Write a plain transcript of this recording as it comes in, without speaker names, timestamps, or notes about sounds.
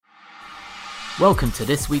Welcome to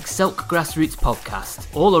this week's Selk Grassroots podcast,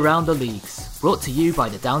 all around the leagues, brought to you by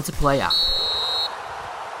the Down to Play app.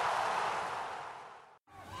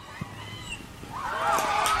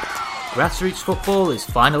 Grassroots football is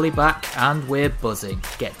finally back and we're buzzing.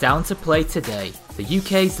 Get Down to Play today, the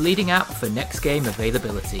UK's leading app for next game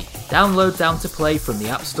availability. Download Down to Play from the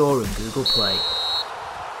App Store and Google Play.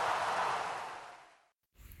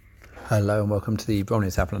 Hello and welcome to the Bromley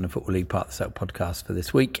South London Football League part of the Selk podcast for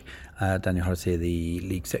this week. Daniel Hollis here, the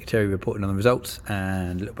League Secretary, reporting on the results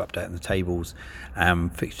and a little bit update on the tables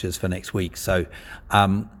and fixtures for next week. So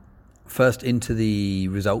first into the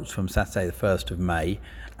results from Saturday the 1st of May,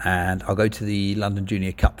 and I'll go to the London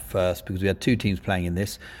Junior Cup first because we had two teams playing in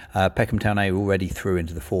this. Peckham Town A were already through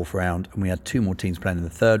into the fourth round, and we had two more teams playing in the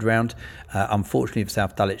third round. Unfortunately for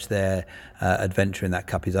South Dulwich, their adventure in that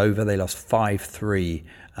cup is over. They lost 5-3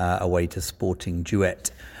 away to Sporting Duet.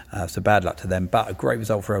 So bad luck to them, but a great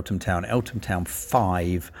result for Eltham Town. Eltham Town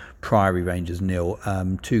 5, Priory Rangers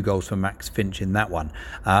 0. 2 goals for Max Finch in that one.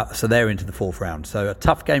 So they're into the fourth round. So a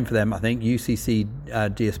tough game for them, I think.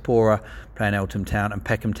 UCC Diaspora playing Eltham Town, and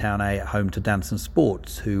Peckham Town A at home to Danson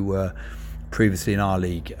Sports, who were previously in our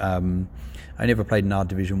league. I never played in our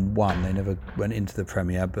Division 1. They never went into the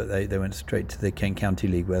Premier, but they went straight to the Kent County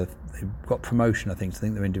League, where they got promotion, I think. So I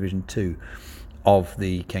think they're in Division 2 of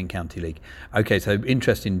the Kent County League. Okay, so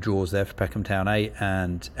interesting draws there for Peckham Town A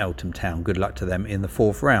and Eltham Town. Good luck to them in the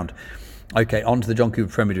fourth round. Okay, on to the John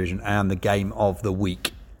Cooper Premier Division and the game of the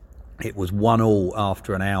week. It was 1-1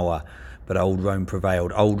 after an hour, but Old Roan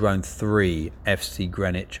prevailed. Old Roan 3, FC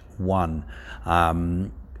Greenwich 1.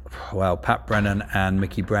 Pat Brennan and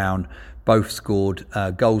Mickey Brown both scored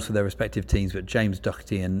goals for their respective teams, but James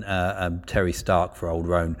Doherty and Terry Stark for Old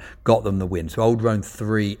Roan got them the win. So Old Roan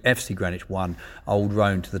 3, FC Greenwich 1, Old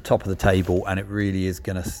Roan to the top of the table, and it really is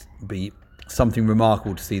going to be something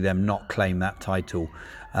remarkable to see them not claim that title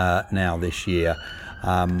now this year.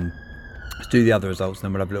 Let's do the other results, and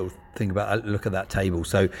then we'll have a little look at that table.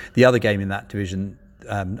 So the other game in that division,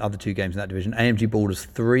 other two games in that division, AMG Balders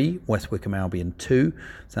 3, West Wickham Albion 2.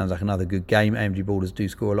 Sounds like another good game. AMG Balders do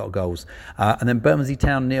score a lot of goals. And then Bermondsey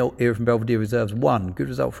Town 0, Erith Belvedere Reserves 1. Good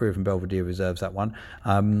result for Erith Belvedere Reserves, that one.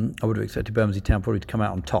 I would have expected Bermondsey Town probably to come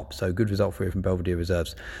out on top, so good result for Erith Belvedere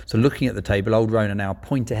Reserves. So looking at the table, Old Roan are now a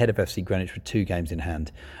point ahead of FC Greenwich with 2 games in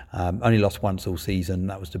hand. Only lost once all season,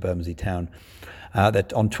 that was to Bermondsey Town. They're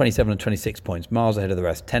on 27 and 26 points, miles ahead of the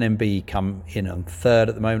rest. 10MB come in on third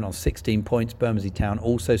at the moment on 16 points. Bermondsey Town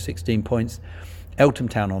also 16 points. Eltham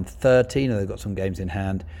Town on 13, and they've got some games in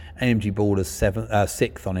hand. AMG Balders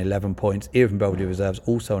 6th on 11 points. Erith Belvedere Reserves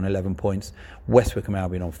also on 11 points. West Wickham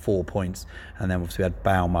Albion on 4 points. And then obviously we had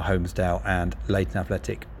Balmer, Holmesdale and Leighton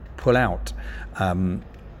Athletic pull out. And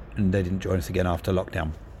they didn't join us again after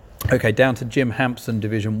lockdown. Okay, down to Jim Hampson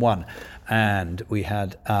Division 1, and we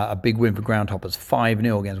had a big win for Groundhoppers,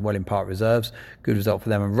 5-0 against Welling Park Reserves. Good result for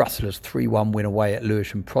them. And Rustlers 3-1 win away at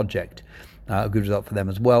Lewisham Project. A good result for them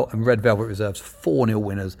as well. And Red Velvet Reserves 4-0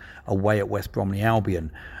 winners away at West Bromley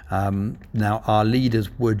Albion. Now, our leaders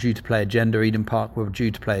were due to play Agenda. Eden Park were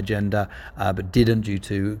due to play Agenda, but didn't due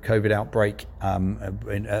to COVID outbreak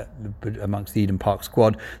amongst the Eden Park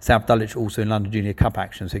squad. South Dulwich also in London Junior Cup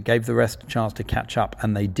action, so it gave the rest a chance to catch up,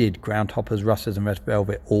 and they did. Groundhoppers, Rustlers and Red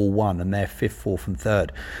Velvet all won, and they're 5th, 4th and 3rd.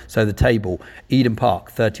 So the table, Eden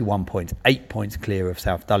Park 31 points, 8 points clear of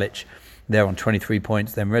South Dulwich. They're on 23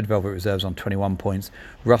 points, then Red Velvet Reserves on 21 points,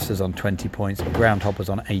 Rustlers on 20 points, Groundhoppers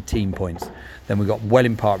on 18 points. Then we've got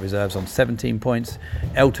Welling Park Reserves on 17 points,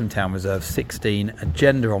 Eltham Town Reserves 16,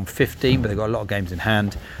 Agenda on 15, but they've got a lot of games in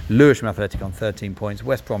hand, Lewisham Athletic on 13 points,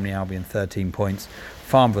 West Bromley Albion 13 points,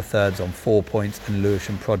 Farnborough Thirds on 4 points, and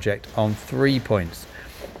Lewisham Project on 3 points.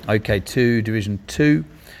 Okay, to Division 2.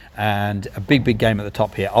 And a big game at the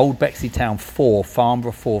top here. Old Bexley Town 4,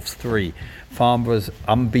 Farnborough Fourths 3. Farnborough's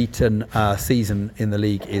unbeaten season in the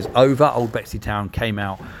league is over. Old Bexley Town came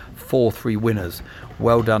out 4-3 winners.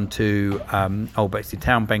 Well done to Old Bexley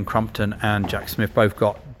Town. Ben Crumpton and Jack Smith both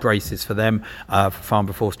got braces for them. For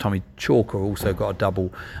Farnborough Fourths, Tommy Chalker also got a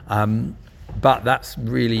double. But that's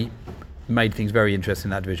really made things very interesting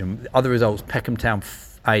in that division. Other results, Peckham Town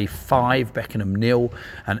A 5, Beckenham 0,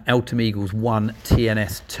 and Eltham Eagles 1,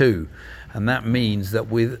 TNS 2. And that means that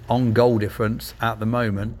with on goal difference at the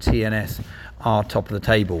moment, TNS are top of the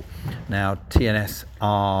table. Now TNS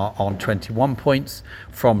are on 21 points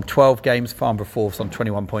from 12 games, Farnborough Fourths on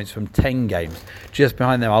 21 points from 10 games. Just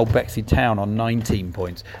behind them, Old Bexley Town on 19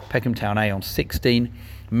 points, Peckham Town A on 16,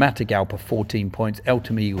 Matagalpa 14 points,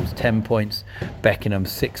 Eltham Eagles 10 points, Beckenham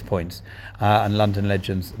 6 points, and London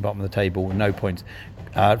Legends, bottom of the table, with no points.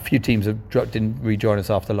 A few teams didn't rejoin us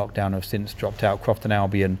after lockdown, have since dropped out. Crofton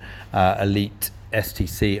Albion, Elite,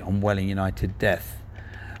 STC, and Welling United Death.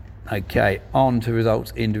 Okay, on to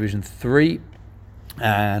results in Division 3.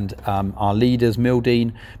 And our leaders,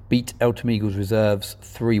 Mildeen, beat Eltham Eagles Reserves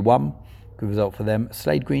 3-1. Good result for them.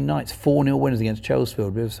 Slade Green Knights 4-0 winners against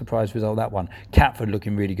Chelsfield. Bit of a surprise result, that one. Catford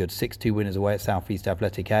looking really good. 6-2 winners away at South East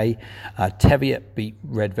Athletic A. Teviot beat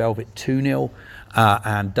Red Velvet 2-0.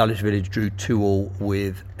 And Dulwich Village drew 2-2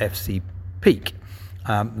 with FC Peak.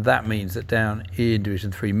 That means that down in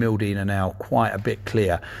Division 3, Mildeen are now quite a bit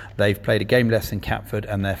clear. They've played a game less than Catford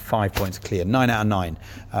and they're 5 points clear. 9 out of 9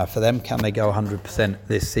 for them. Can they go 100%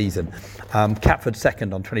 this season? Catford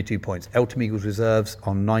second on 22 points. Eltham Eagles Reserves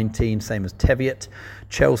on 19, same as Teviot.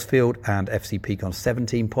 Chelsfield and FC Peak on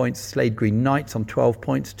 17 points. Slade Green Knights on 12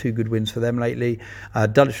 points. 2 good wins for them lately.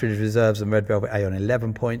 Dulwich Village Reserves and Red Velvet A on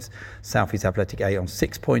 11 points. South East Athletic A on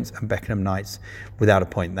 6 points. And Beckenham Knights without a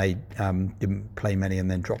point. They didn't play many and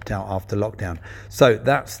then dropped out after lockdown. So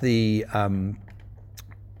that's the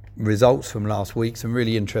results from last week. Some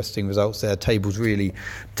really interesting results there. Tables really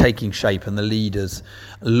taking shape and the leaders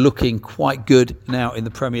looking quite good now in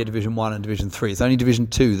the Premier Division 1 and Division 3. It's only Division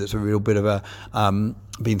 2 that's a real bit of a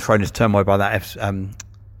being thrown into turmoil by that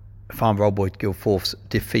Farnborough Old Boys Guildford's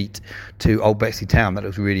defeat to Old Bexley Town. That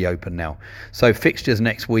looks really open now. So fixtures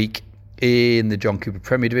next week. In the John Cooper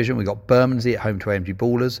Premier Division, we've got Bermondsey at home to AMG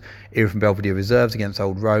Ballers, Erith and Belvedere Reserves against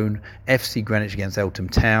Old Roan, FC Greenwich against Eltham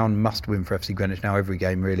Town, must win for FC Greenwich now, every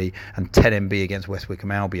game really, and 10MB against West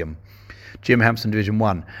Wickham Albion. Jim Hampson Division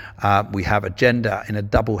 1, we have Agenda in a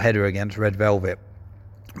double header against Red Velvet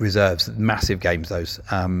Reserves. Massive games those,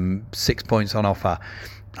 6 points on offer.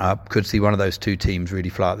 Could see one of those two teams really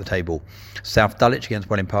fly at the table. South Dulwich against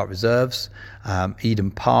Welling Park Reserves, Eden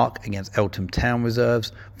Park against Eltham Town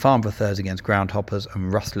Reserves, Farnborough Thurs against Groundhoppers,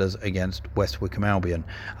 and Rustlers against West Wickham Albion.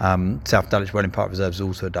 South Dulwich Welling Park Reserves is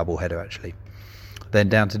also a double header actually. Then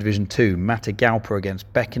down to Division 2, Matagalpa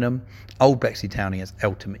against Beckenham, Old Bexley Town against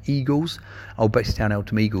Eltham Eagles. Old Bexley Town,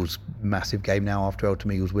 Eltham Eagles, massive game now after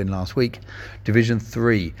Eltham Eagles win last week. Division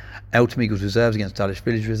 3, Eltham Eagles Reserves against Dulwich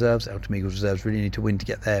Village Reserves. Eltham Eagles Reserves really need to win to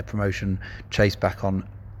get their promotion chase back on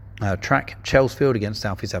track. Chelsfield against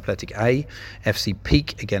South East Athletic A, FC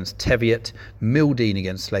Peak against Teviot, Mildeen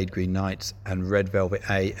against Slade Green Knights, and Red Velvet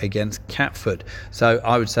A against Catford. So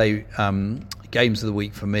I would say games of the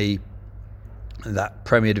week for me, that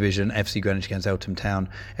Premier Division, FC Greenwich against Eltham Town.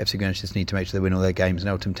 FC Greenwich just need to make sure they win all their games, and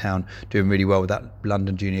Eltham Town doing really well with that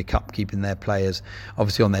London Junior Cup, keeping their players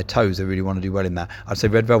obviously on their toes. They really want to do well in that. I'd say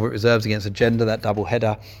Red Velvet Reserves against Agenda, that double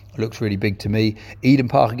header looks really big to me. Eden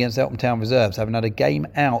Park against Eltham Town Reserves, having had a game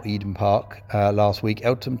out Eden Park last week.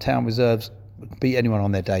 Eltham Town Reserves beat anyone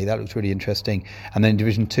on their day. That looks really interesting. And then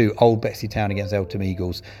Division 2, Old Bexley Town against Eltham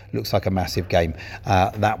Eagles, looks like a massive game,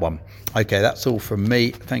 that one. Okay, that's all from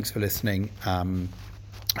me. Thanks for listening, and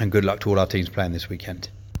good luck to all our teams playing this weekend.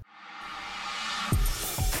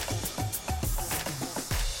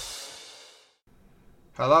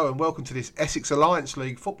 Hello and welcome to this Essex Alliance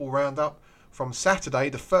League football roundup from Saturday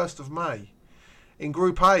the 1st of May. In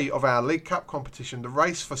Group A of our League Cup competition, the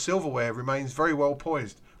race for silverware remains very well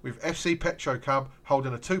poised, with FC Petro Cub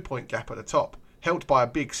holding a 2-point gap at the top, helped by a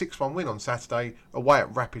big 6-1 win on Saturday away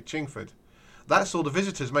at Rapid Chingford. That saw the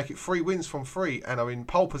visitors make it 3 wins from 3 and are in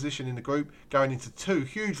pole position in the group, going into 2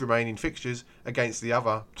 huge remaining fixtures against the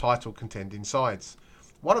other title contending sides.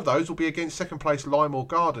 One of those will be against second place Lymore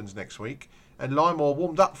Gardens next week, and Lymore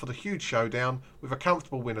warmed up for the huge showdown with a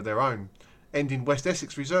comfortable win of their own, ending West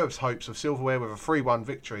Essex Reserves' hopes of silverware with a 3-1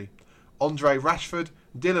 victory. Andre Rashford,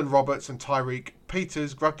 Dylan Roberts and Tyreek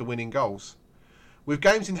Peters grabbed the winning goals. With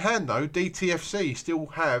games in hand though, DTFC still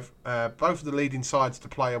have both of the leading sides to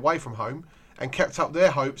play away from home and kept up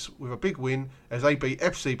their hopes with a big win as they beat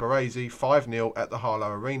FC Baresi 5-0 at the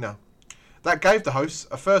Harlow Arena. That gave the hosts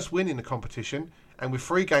a first win in the competition, and with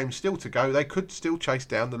 3 games still to go they could still chase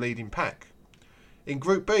down the leading pack. In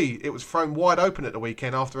Group B, it was thrown wide open at the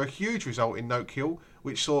weekend after a huge result in Noakhill,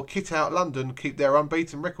 which saw Kit Out London keep their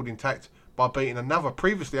unbeaten record intact by beating another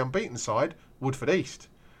previously unbeaten side, Woodford East.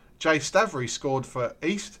 Jay Stavery scored for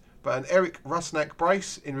East, but an Eric Rusnak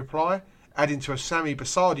brace in reply, adding to a Sammy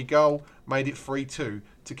Basardi goal, made it 3-2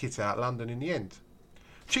 to Kit Out London in the end.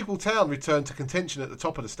 Chigwell Town returned to contention at the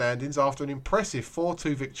top of the standings after an impressive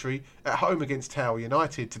 4-2 victory at home against Tower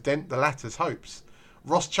United to dent the latter's hopes.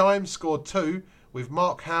 Ross Chimes scored 2, with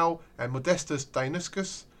Mark Howe and Modestus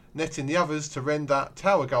Dainuskas netting the others to render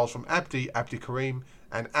Tower goals from Abdi Karim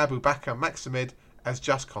and Abu Bakr Maximed as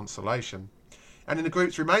just consolation. And in the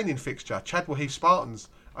group's remaining fixture, Chadwell Heath Spartans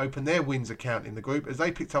opened their wins account in the group as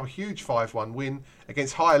they picked up a huge 5-1 win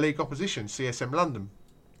against higher league opposition CSM London.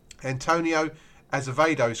 Antonio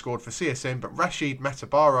Azevedo scored for CSM, but Rashid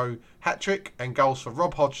Matabaro hat-trick and goals for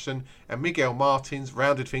Rob Hodgson and Miguel Martins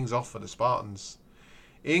rounded things off for the Spartans.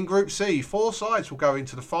 In Group C, 4 sides will go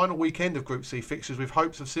into the final weekend of Group C fixtures with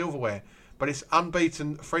hopes of silverware, but it's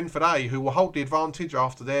unbeaten Frenford A who will hold the advantage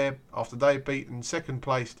after they've beaten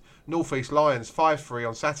second-placed North East Lions 5-3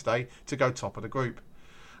 on Saturday to go top of the group.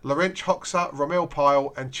 Laurent Hoxha, Romel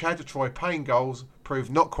Pyle and Chad Troy Payne goals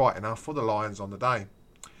proved not quite enough for the Lions on the day.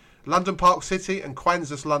 London Park City and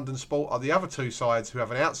Quanzus London Sport are the other 2 sides who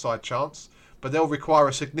have an outside chance, but they'll require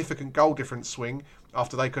a significant goal difference swing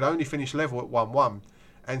after they could only finish level at 1-1.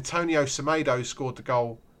 Antonio Semedo scored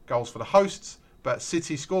the goals for the hosts, but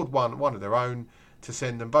City scored one of their own to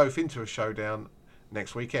send them both into a showdown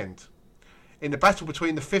next weekend. In the battle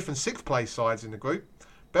between the 5th and 6th place sides in the group,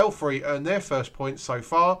 Belfry earned their first points so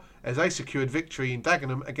far as they secured victory in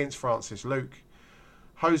Dagenham against Francis Luke.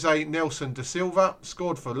 Jose Nelson da Silva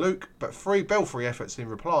scored for Luke, but 3 Belfry efforts in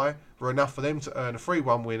reply were enough for them to earn a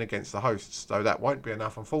 3-1 win against the hosts, though that won't be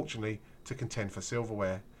enough, unfortunately, to contend for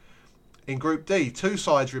silverware. In Group D, 2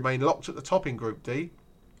 sides remain locked at the top in Group D,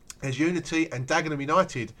 as Unity and Dagenham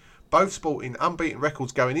United, both sporting unbeaten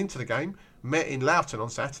records going into the game, met in Loughton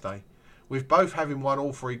on Saturday. With both having won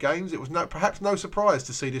all 3 games, it was perhaps no surprise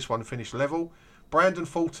to see this one finish level. Brandon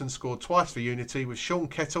Fulton scored twice for Unity, with Sean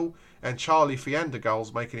Kettle and Charlie Fiander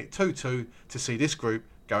goals making it 2-2 to see this group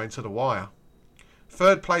go into the wire.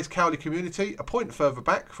 Third place Cowley Community, a point further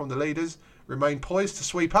back from the leaders, remain poised to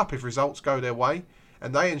sweep up if results go their way,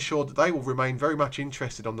 and they ensured that they will remain very much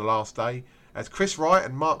interested on the last day, as Chris Wright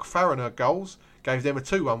and Mark Fariner goals gave them a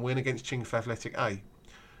 2-1 win against Chingford Athletic A.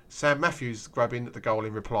 Sam Matthews grabbing the goal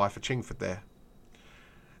in reply for Chingford there.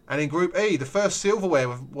 And in Group E, the first silverware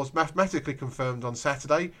was mathematically confirmed on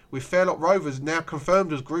Saturday, with Fairlock Rovers now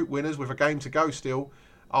confirmed as group winners with a game to go still,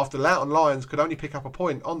 after Loughton Lions could only pick up a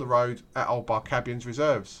point on the road at Old Barcabian's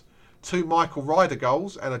reserves. 2 Michael Ryder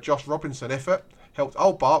goals and a Josh Robinson effort helped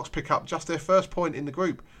Old Barks pick up just their first point in the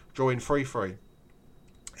group, drawing 3-3.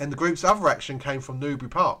 And the group's other action came from Newbury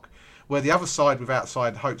Park, where the other side with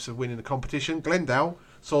outside hopes of winning the competition, Glendale,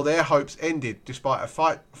 saw their hopes ended despite a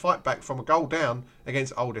fight back from a goal down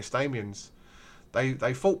against Old Estamians.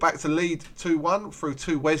 They fought back to lead 2-1 through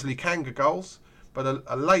 2 Wesley Kanga goals, but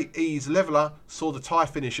a late ease leveller saw the tie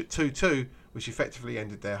finish at 2-2, which effectively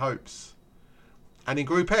ended their hopes. And in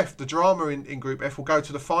Group F, the drama in Group F will go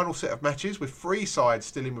to the final set of matches with 3 sides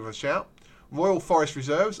still in with a shout. Royal Forest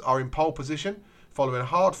Reserves are in pole position following a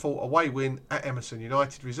hard-fought away win at Emerson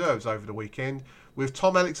United Reserves over the weekend, with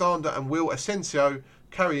Tom Alexander and Will Asensio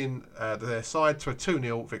carrying their side to a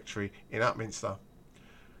 2-0 victory in Upminster.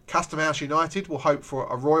 Custom House United will hope for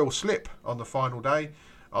a royal slip on the final day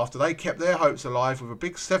after they kept their hopes alive with a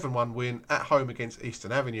big 7-1 win at home against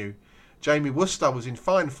Eastern Avenue. Jamie Worcester was in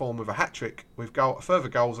fine form with a hat-trick, with further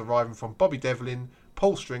goals arriving from Bobby Devlin,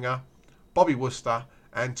 Paul Stringer, Bobby Worcester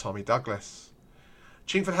and Tommy Douglas.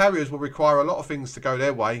 Chingford Harriers will require a lot of things to go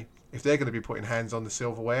their way if they're going to be putting hands on the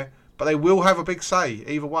silverware, but they will have a big say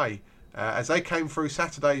either way, as they came through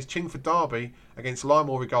Saturday's Chingford derby against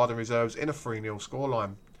Lymore Garden Reserves in a 3-0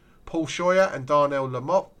 scoreline. Paul Scheuer and Darnell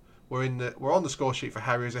Lamotte were on the score sheet for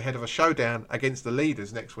Harriers ahead of a showdown against the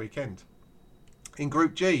leaders next weekend. In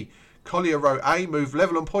Group G, Collier Row A moved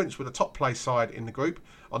level on points with the top place side in the group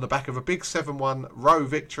on the back of a big 7-1 row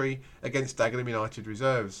victory against Dagenham United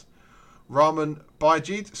Reserves. Rahman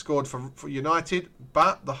Baijid scored for United,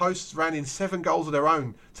 but the hosts ran in 7 goals of their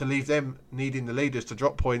own to leave them needing the leaders to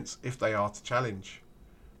drop points if they are to challenge.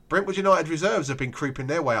 Brentwood United Reserves have been creeping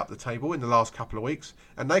their way up the table in the last couple of weeks,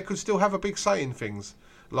 and they could still have a big say in things,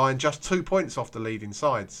 lying just 2 points off the leading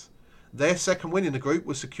sides. Their second win in the group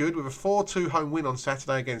was secured with a 4-2 home win on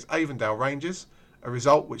Saturday against Avondale Rangers, a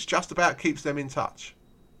result which just about keeps them in touch.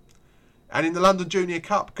 And in the London Junior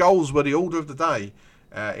Cup, goals were the order of the day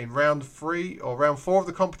in round 4 of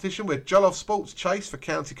the competition, where Jollof Sports' chase for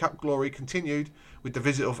County Cup glory continued with the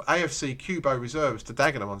visit of AFC Cubo Reserves to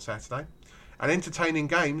Dagenham on Saturday. An entertaining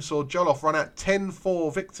game saw Jollof run out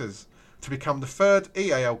 10-4 victors to become the 3rd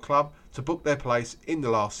EAL club to book their place in the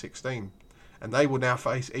last 16. And they will now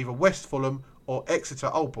face either West Fulham or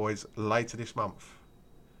Exeter Old Boys later this month.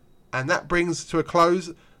 And that brings to a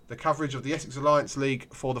close the coverage of the Essex Alliance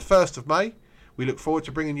League for the 1st of May. We look forward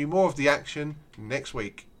to bringing you more of the action next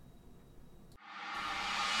week.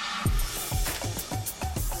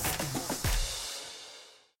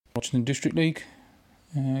 Watching the District League,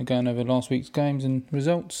 going over last week's games and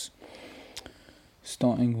results.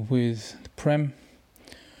 Starting with the Prem.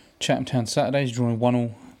 Chatham Town Saturdays drawing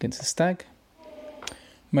 1-1 against the Stag.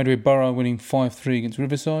 Medway Borough winning 5-3 against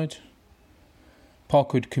Riverside.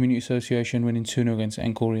 Parkwood Community Association winning 2-0 against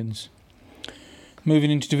Encorians.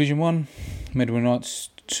 Moving into Division 1, Medway Knights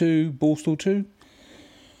 2, Borstal 2.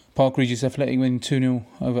 Park Regis Athletic winning 2-0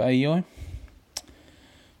 over AEI.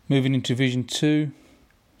 Moving into Division 2,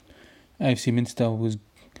 AFC Minster was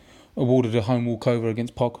awarded a home walkover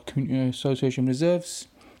against Park Community Association Reserves.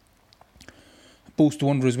 Borstal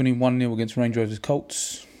Wanderers winning 1-0 against Range Rovers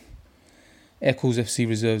Colts. Eccles FC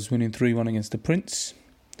Reserves winning 3-1 against the Prince.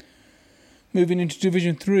 Moving into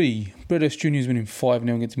Division 3, Bredos Juniors winning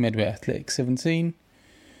 5-0 against Medway Athletic 17.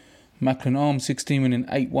 Macklin Arms 16 winning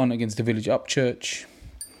 8-1 against the Village Upchurch.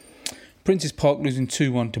 Princes Park losing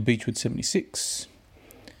 2-1 to Beechwood 76.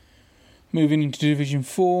 Moving into Division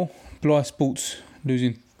 4, Blyth Sports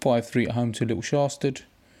losing 5-3 at home to Little Shastard.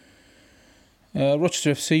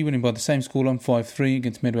 Rochester FC winning by the same scoreline 5-3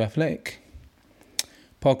 against Medway Athletic.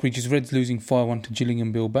 Park Regis Reds losing 5-1 to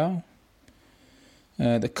Gillingham Bilbao.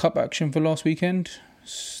 The cup action for last weekend,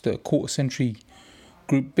 the quarter century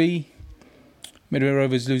Group B. Medway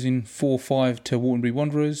Rovers losing 4-5 to Waterbury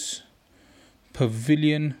Wanderers.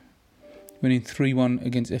 Pavilion winning 3-1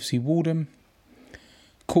 against FC Waldham.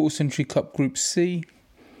 Quarter century Cup Group C.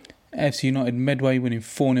 AFC United Medway winning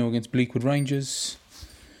 4-0 against Bleakwood Rangers.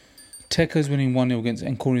 Techers winning 1-0 against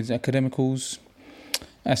Encorians Academicals.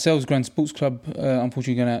 Ourselves Grand Sports Club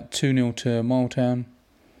unfortunately going out 2-0 to Miletown.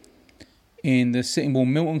 In the Sitting Bull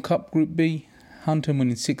Milton Cup Group B, Hunton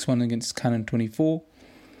winning 6-1 against Cannon 24.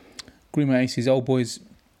 Greenway Aces Old Boys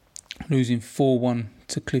losing 4-1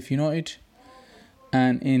 to Cliff United.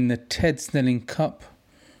 And in the Ted Snelling Cup,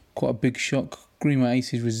 quite a big shock, Greenway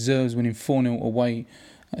Aces Reserves winning 4-0 away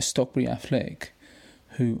at Stockbury Athletic,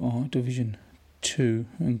 who are Division 2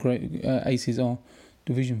 and Great Aces are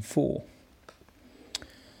Division 4.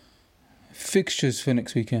 Fixtures for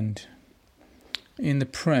next weekend. In the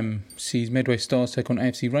Prem sees Medway Stars take on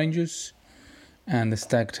AFC Rangers and the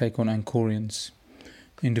Stag take on Encorians.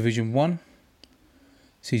 In Division 1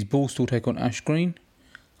 sees Borstal take on Ash Green,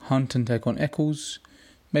 Hunton take on Eccles,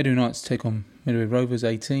 Medway Knights take on Medway Rovers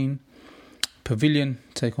 18, Pavilion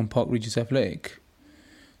take on Park Regis Athletic.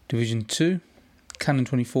 Division 2, Cannon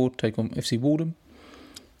 24 take on FC Waldham,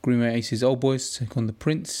 Greenway Aces Old Boys take on the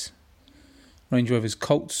Prince, Range Rovers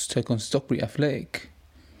Colts take on Stockbury Athletic,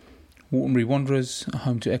 Waterbury Wanderers are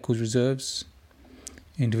home to Eccles Reserves.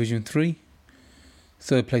 In Division 3,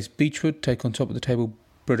 third place Beechwood take on top of the table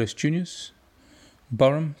Bredos Juniors.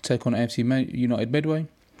 Burham take on AFC United Medway.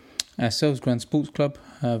 Ourselves Grand Sports Club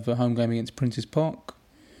have a home game against Princes Park.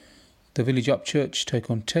 The Village Upchurch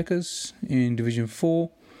take on Techers. In Division 4,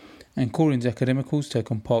 Encorians Academicals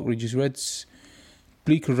take on Park Regis Reds.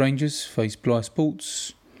 Bleakwood Rangers face Blyth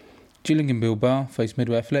Sports. Gillingham Bilbao face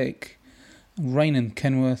Medway Athletic. Raynham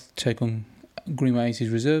Kenworth take on Greenway Aces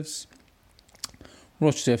Reserves.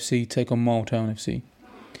 Rochester FC take on Miletown FC.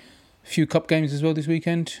 A few cup games as well this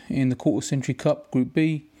weekend. In the Quarter Century Cup Group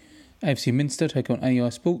B, AFC Minster take on AEI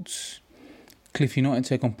Sports. Cliff United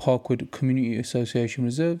take on Parkwood Community Association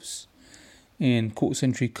Reserves. In Quarter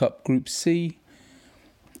Century Cup Group C,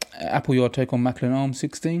 Appleyard take on Macklin Arms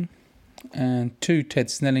 16. And two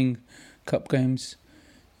Ted Snelling Cup games.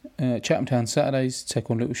 Chatham Town Saturdays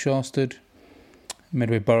take on Little Shastard.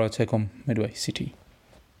 Medway Borough take on Medway City.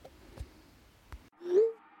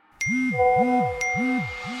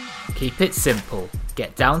 Keep it simple.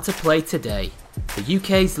 Get down to play today. The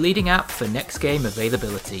UK's leading app for next game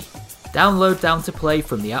availability. Download Down to Play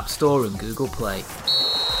from the App Store and Google Play.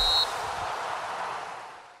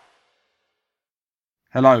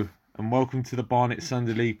 Hello and welcome to the Barnet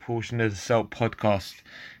Sunday League portion of the Celt podcast.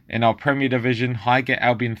 In our Premier Division, Highgate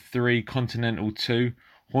Albion 3, Continental 2,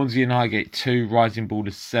 Hornsey and Highgate 2, Rising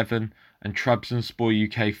Ballers 7, and Trabzonspor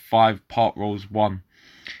UK 5, Park Rolls 1.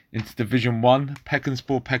 Into Division 1,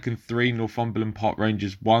 Peckenspor Pecken 3, Northumberland Park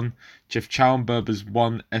Rangers 1, Jeff Chow Berbers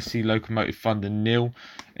 1, SC Locomotive Thunder 0.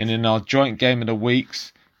 And in our joint game of the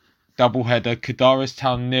weeks, doubleheader, Cadaris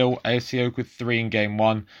Town 0, AFC Oakwood 3 in Game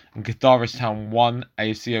 1, and Cadaris Town 1,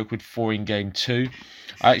 AFC Oakwood 4 in Game 2.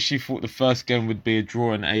 I actually thought the first game would be a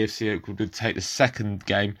draw and AFC Oakwood would take the second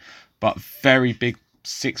game, but very big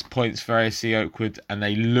 6 points for AFC Oakwood, and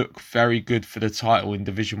they look very good for the title in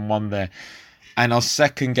Division 1 there. And our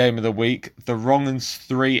second game of the week, the Wrongans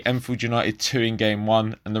 3, Enfield United 2 in Game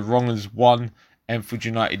 1, and the Wrongans 1, Enfield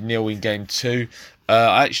United 0 in Game 2.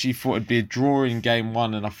 I actually thought it'd be a draw in Game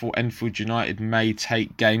 1, and I thought Enfield United may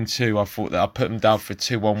take Game 2. I thought that I put them down for a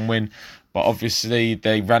 2-1 win, but obviously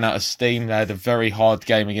they ran out of steam. They had a very hard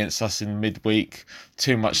game against us in midweek,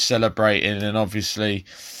 too much celebrating, and obviously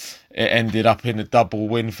it ended up in a double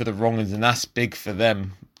win for the Wrong'uns, and that's big for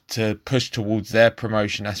them to push towards their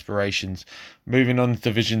promotion aspirations. Moving on to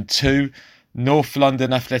Division 2, North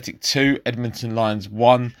London Athletic 2, Edmonton Lions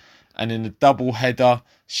 1, and in the double header,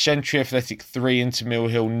 Shentry Athletic 3, Inter Mill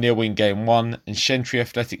Hill 0 in Game 1, and Shentry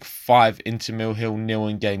Athletic 5, Inter Mill Hill 0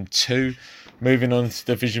 in Game 2. Moving on to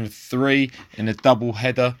Division 3, in a double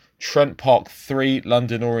header, Trent Park 3,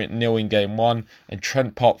 London Orient 0 in Game 1, and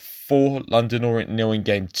Trent Park 4, London Orient 0 in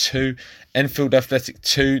Game 2. Enfield Athletic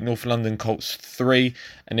 2, North London Colts 3,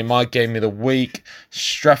 and in my game of the week,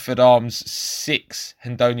 Stratford Arms 6,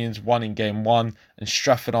 Hendonians 1 in Game 1, and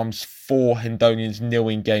Stratford Arms 4, Hendonians 0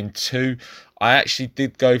 in Game 2. I actually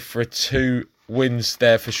did go for 2 wins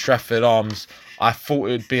there for Stratford Arms. I thought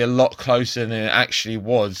it would be a lot closer than it actually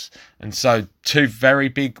was. And so 2 very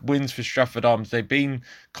big wins for Stratford Arms. They've been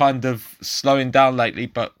kind of slowing down lately,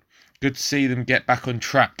 but good to see them get back on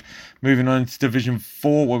track. Moving on to Division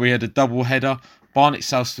 4, where we had a double header. Barnet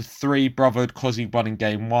Salsa 3, Brotherhood Cosy 1 in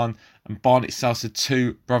Game 1, and Barnet Salsa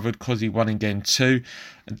 2, Brotherhood Cosy 1 in Game 2.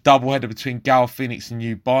 A double header between Gower Phoenix and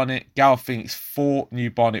New Barnet. Gower Phoenix 4,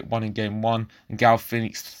 New Barnet 1 in Game 1, and Gower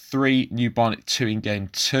Phoenix 3, New Barnet 2 in Game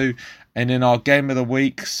 2. And in our game of the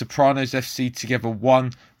week, Sopranos FC Together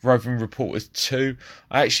 1, Roving Reporters 2.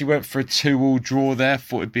 I actually went for a 2-all draw there.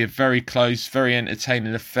 Thought it'd be a very close, very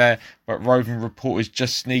entertaining affair. But Roving Reporters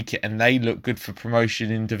just sneak it, and they look good for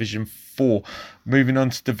promotion in Division 4. Moving on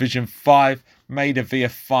to Division 5, Maida Via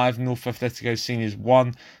 5, North Athletico Seniors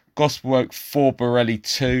 1, Gospel Oak 4, Borelli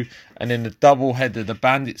 2. And in the double header, the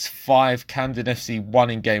Bandits 5, Camden FC 1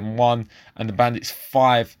 in Game 1, and the Bandits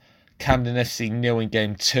 5, Camden FC 0 in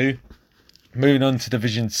Game 2. Moving on to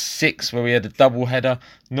Division 6, where we had a double header.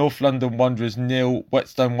 North London Wanderers 0,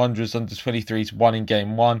 Whetstone Wanderers under-23s 1 in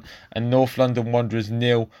Game 1, and North London Wanderers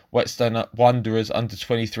 0, Whetstone Wanderers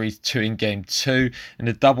under-23s 2 in Game 2. In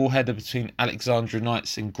a double header between Alexandra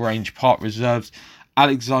Knights and Grange Park Reserves,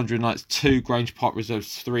 Alexandra Knights 2, Grange Park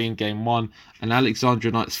Reserves 3 in Game 1, and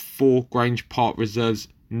Alexandra Knights 4, Grange Park Reserves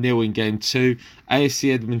 0 in Game 2.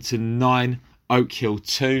 AFC Edmonton 9, Oak Hill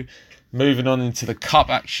 2. Moving on into the cup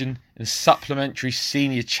action, in Supplementary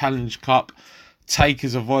Senior Challenge Cup,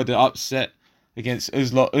 Takers avoided upset against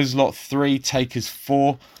Uslot. Uslot 3, Takers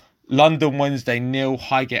 4. London Wednesday 0,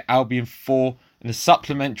 Highgate Albion 4. In the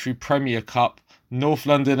Supplementary Premier Cup, North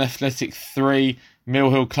London Athletic 3, Mill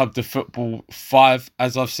Hill Club de Football 5.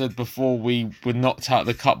 As I've said before, we were knocked out of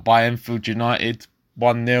the cup by Enfield United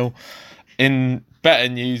 1-0. In better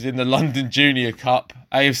news, in the London Junior Cup,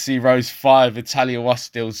 AFC Rose 5, Italia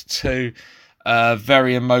Wastils 2.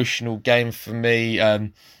 Very emotional game for me,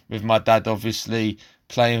 with my dad obviously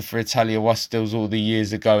playing for Italia Wastils all the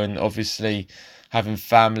years ago, and obviously having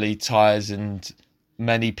family ties and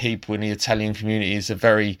many people in the Italian community. Is a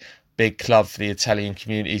very big club for the Italian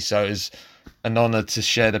community, so it was an honour to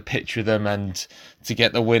share the pitch with them and to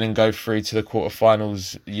get the win and go through to the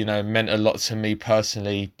quarterfinals. You know, meant a lot to me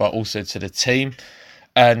personally, but also to the team.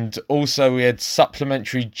 And also we had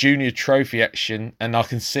supplementary junior trophy action, and I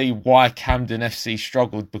can see why Camden FC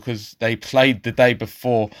struggled, because they played the day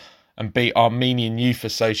before and beat Armenian Youth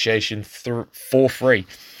Association 4-3.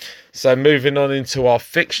 So moving on into our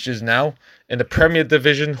fixtures now. In the Premier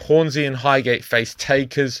Division, Hornsey and Highgate face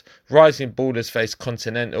Takers, Rising Borders face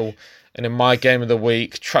Continental, and in my game of the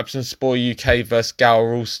week, Trabzonspor UK vs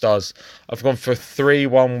Gower All-Stars. I've gone for a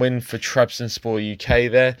 3-1 win for Trabzonspor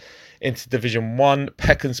UK there. Into Division 1,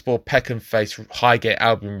 Peckham face Highgate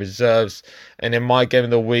Albion Reserves. And in my game of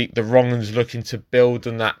the week, the Wrong'uns looking to build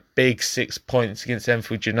on that big 6 points against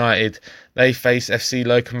Enfield United. They face FC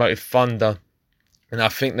Locomotive Thunder, and I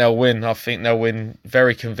think they'll win. I think they'll win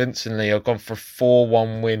very convincingly. I've gone for a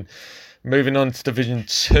 4-1 win. Moving on to Division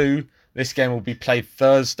 2, this game will be played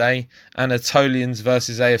Thursday. Anatolians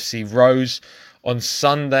versus AFC Rose. On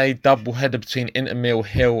Sunday, double header between Inter Mill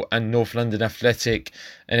Hill and North London Athletic.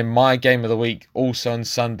 And in my game of the week, also on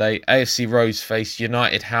Sunday, AFC Rose face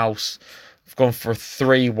United House. I've gone for a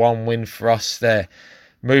 3-1 win for us there.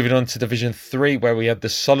 Moving on to Division 3, where we had the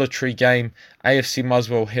solitary game, AFC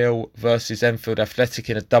Muswell Hill versus Enfield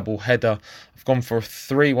Athletic in a double header. I've gone for a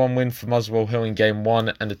 3-1 win for Muswell Hill in Game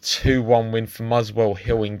 1 and a 2-1 win for Muswell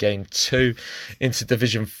Hill in Game 2. Into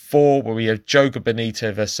Division 4, where we have Joga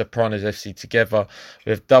Bonito versus Sopranos FC together.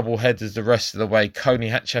 We have double headers the rest of the way, Coney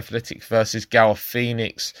Hatch Athletic versus Gower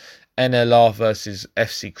Phoenix, NLR versus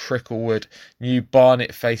FC Cricklewood, New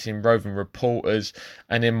Barnet facing Roving Reporters,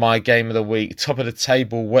 and in my game of the week, top of the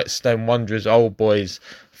table, Whetstone Wanderers Old Boys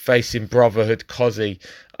facing Brotherhood Cosy.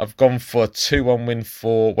 I've gone for a 2-1 win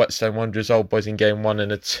for Whetstone Wanderers Old Boys in Game 1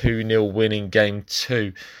 and a 2-0 win in Game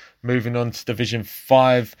 2. Moving on to Division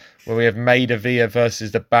 5, where we have Maida Villa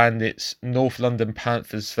versus the Bandits, North London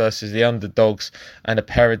Panthers versus the Underdogs, and a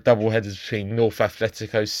pair of doubleheaders between North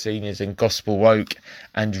Atletico Seniors and Gospel Oak,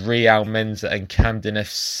 and Real Menza and Camden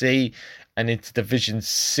FC. And into Division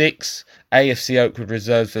 6, AFC Oakwood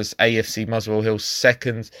Reserves versus AFC Muswell Hill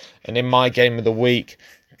seconds. And in my game of the week,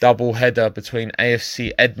 double header between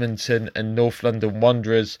AFC Edmonton and North London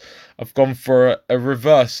Wanderers. I've gone for a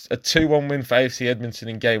reversed, a 2-1 win for AFC Edmonton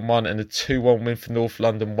in Game 1 and a 2-1 win for North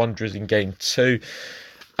London Wanderers in Game 2.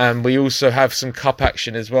 And we also have some cup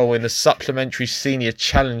action as well in the Supplementary Senior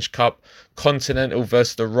Challenge Cup. Continental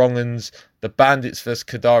versus the Wrong'uns, the Bandits versus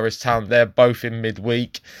Cadaris Town. They're both in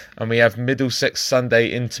midweek. And we have Middlesex Sunday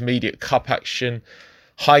Intermediate Cup action.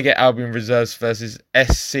 Highgate Albion Reserves versus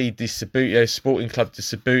SC Distributio, Sporting Club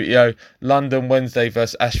Distributio. London Wednesday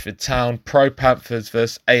versus Ashford Town. Pro Panthers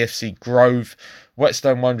versus AFC Grove.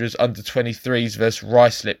 Whetstone Wanderers under-23s versus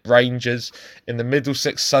Ruislip Rangers. In the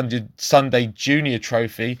Middlesex Sunday Junior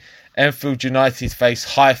Trophy, Enfield United face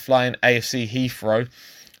high-flying AFC Heathrow.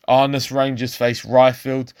 Arness Rangers face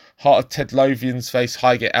Ryfield. Heart of Ted Lothians face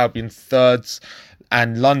Highgate Albion Thirds.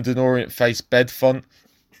 And London Orient face Bedfont.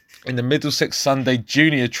 In the Middlesex Sunday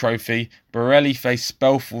Junior Trophy, Borelli face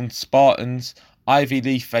Spelthorne Spartans, Ivy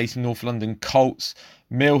Leaf face North London Colts,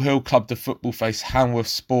 Mill Hill Club de Football face Hanworth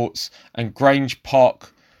Sports, and Grange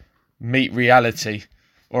Park meet reality,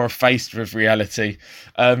 or are faced with reality.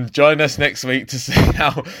 Join us next week to see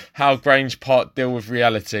how Grange Park deal with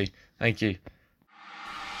reality. Thank you.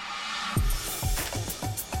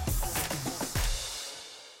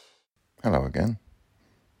 Hello again.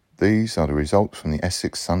 These are the results from the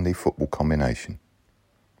Essex Sunday football combination.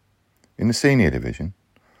 In the senior division,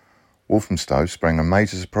 Walthamstow sprang a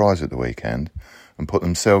major surprise at the weekend and put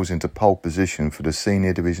themselves into pole position for the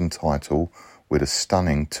senior division title with a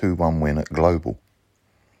stunning 2-1 win at Global.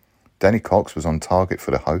 Danny Cox was on target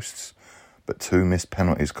for the hosts, but 2 missed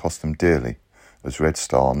penalties cost them dearly, as Red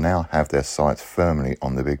Star now have their sights firmly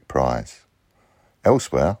on the big prize.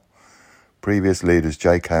 Elsewhere, previous leaders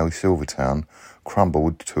JK Silvertown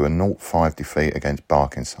crumbled to a 0-5 defeat against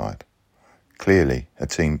Barkingside. Clearly, a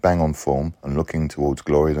team bang on form and looking towards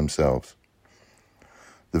glory themselves.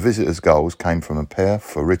 The visitors' goals came from a pair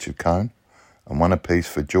for Richard Cohn and one apiece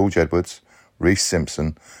for George Edwards, Reece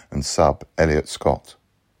Simpson and sub Elliot Scott.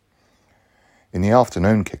 In the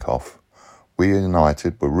afternoon kick-off, We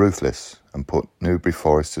United were ruthless and put Newbury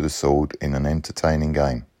Forest to the sword in an entertaining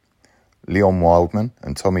game. Leon Wildman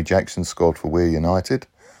and Tommy Jackson scored for Weir United,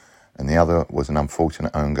 and the other was an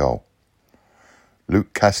unfortunate own goal.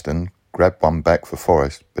 Luke Caston grabbed one back for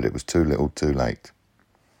Forest, but it was too little too late.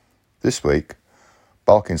 This week,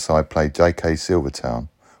 Barkingside played JK Silvertown,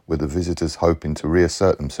 with the visitors hoping to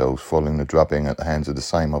reassert themselves following the drubbing at the hands of the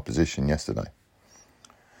same opposition yesterday.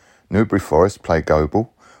 Newbury Forest played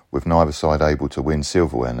Goble, with neither side able to win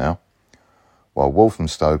silverware now, while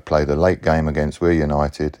Walthamstow played a late game against Weir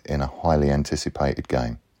United in a highly anticipated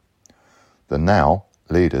game. The now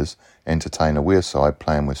leaders entertain a Weir side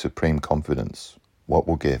playing with supreme confidence. What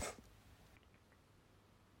will give?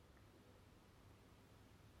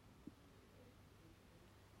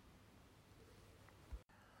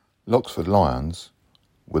 Loxford Lions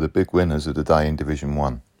were the big winners of the day in Division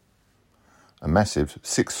 1. A massive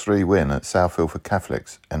 6-3 win at South Ilford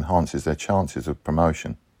Catholics enhances their chances of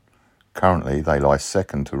promotion. Currently, they lie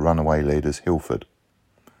second to runaway leaders Hilford.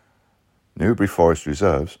 Newbury Forest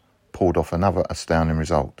Reserves pulled off another astounding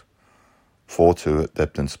result, 4-2 at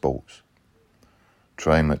Debden Sports.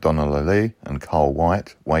 Trey McDonnell-Ali and Carl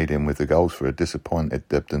White weighed in with the goals for a disappointed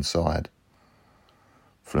Debden side.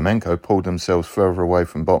 Flamenco pulled themselves further away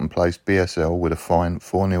from bottom place BSL with a fine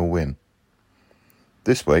 4-0 win.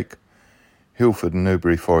 This week, Hilford and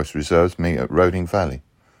Newbury Forest Reserves meet at Roding Valley,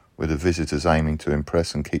 with the visitors aiming to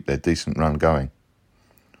impress and keep their decent run going.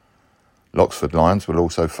 Loxford Lions will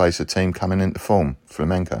also face a team coming into form,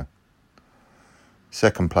 Flamenco.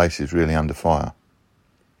 Second place is really under fire.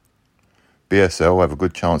 BSL have a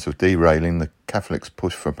good chance of derailing the Catholics'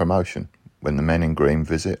 push for promotion when the men in green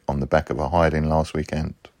visit on the back of a hiding last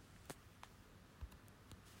weekend.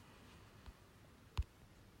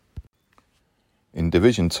 In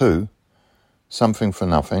Division 2, Something for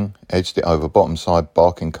Nothing edged it over bottom side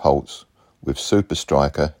Barking Colts, with super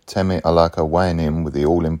striker Temi Alaka weighing in with the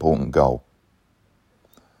all-important goal.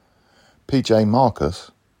 PJ Marcus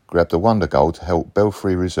grabbed a wonder goal to help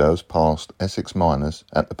Belfry Reserves past Essex Miners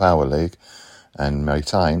at the Power League and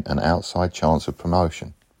maintain an outside chance of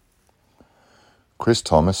promotion. Chris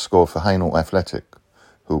Thomas scored for Hainault Athletic,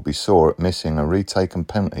 who will be sore at missing a retaken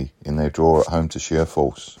penalty in their draw at home to Sheer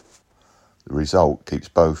Force. The result keeps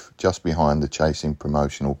both just behind the chasing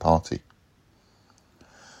promotional party.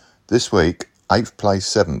 This week, 8th plays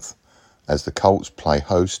 7th, as the Colts play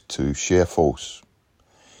host to Sheer Force.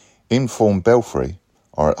 Informed Belfry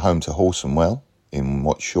are at home to Horsonwell in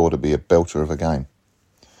what's sure to be a belter of a game.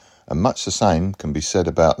 And much the same can be said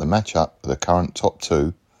about the matchup of the current top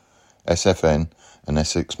two, SFN and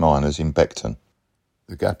Essex Miners in Beckton.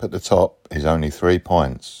 The gap at the top is only 3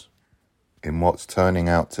 points. In what's turning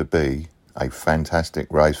out to be a fantastic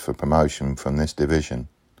race for promotion from this division,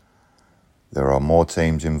 there are more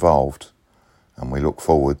teams involved, and we look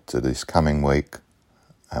forward to this coming week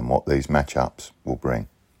and what these matchups will bring.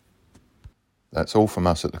 That's all from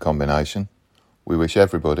us at The Combination. We wish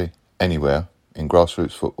everybody, anywhere, in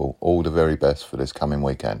grassroots football, all the very best for this coming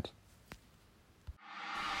weekend.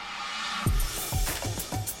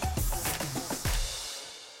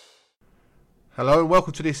 Hello and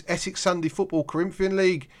welcome to this Essex Sunday Football Corinthian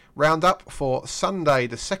League roundup for Sunday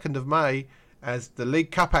the 2nd of May as the League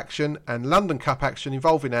Cup action and London Cup action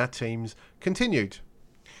involving our teams continued.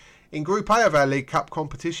 In Group A of our League Cup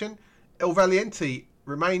competition, El Valiente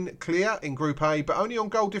remain clear in Group A but only on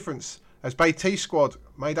goal difference as Beatty squad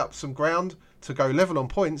made up some ground to go level on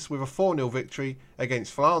points with a 4-0 victory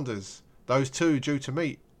against Flanders. Those two due to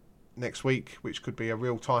meet next week, which could be a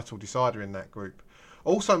real title decider in that group.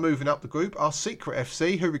 Also moving up the group are Secret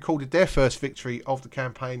FC, who recorded their first victory of the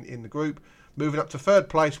campaign in the group, moving up to 3rd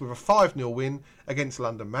place with a 5-0 win against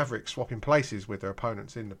London Mavericks, swapping places with their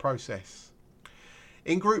opponents in the process.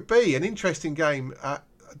 In Group B, an interesting game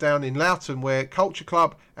down in Loughton where Culture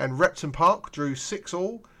Club and Repton Park drew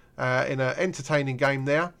 6-6 in an entertaining game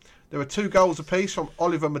there. There were 2 goals apiece from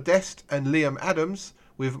Oliver Modeste and Liam Adams,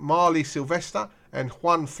 with Marley Sylvester and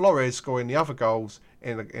Juan Flores scoring the other goals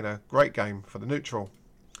in a great game for the neutral.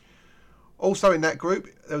 Also in that group,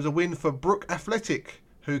 there was a win for Brook Athletic,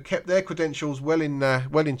 who kept their credentials well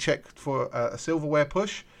in check for a silverware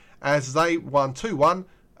push, as they won 2-1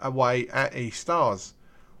 away at East Stars.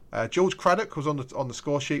 George Craddock was on the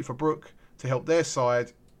score sheet for Brook to help their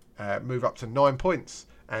side move up to 9 points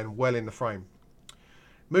and well in the frame.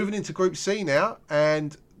 Moving into Group C now,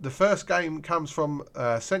 and the first game comes from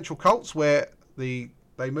Central Colts, where they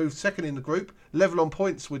moved second in the group, level on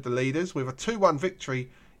points with the leaders, with a 2-1 victory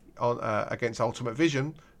against Ultimate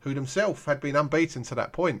Vision, who themselves had been unbeaten to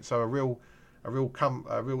that point. So a real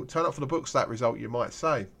turn up for the books, that result, you might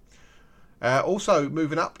say. Also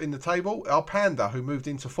moving up in the table are Panda, who moved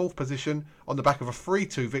into 4th position on the back of a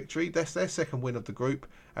 3-2 victory. That's their second win of the group,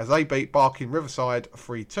 as they beat Barking Riverside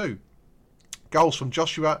 3-2. Goals from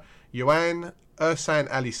Joshua Yohan, Ursan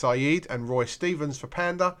Ali Saeed and Roy Stevens for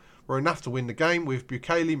Panda were enough to win the game, with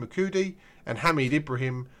Bukele Makudi and Hamid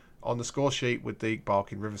Ibrahim on the score sheet with the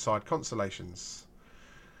Barking Riverside Constellations.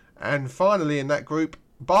 And finally in that group,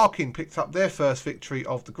 Barking picked up their first victory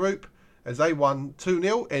of the group as they won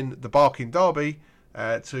 2-0 in the Barking Derby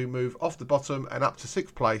to move off the bottom and up to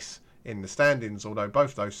 6th place in the standings, although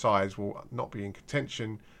both those sides will not be in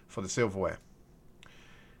contention for the silverware.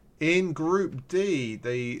 In Group D,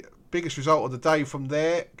 the biggest result of the day from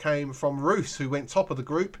there came from Roos, who went top of the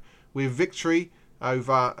group with victory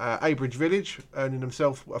over Abridge Village, earning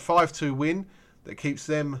themselves a 5-2 win that keeps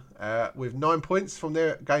them with 9 points from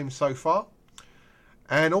their games so far.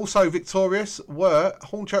 And also victorious were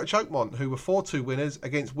Hornchurch Oakmont, who were 4-2 winners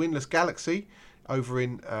against Winless Galaxy over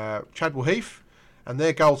in Chadwell Heath. And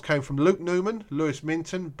their goals came from Luke Newman, Lewis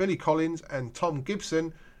Minton, Billy Collins and Tom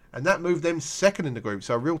Gibson. And that moved them second in the group.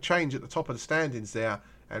 So a real change at the top of the standings there,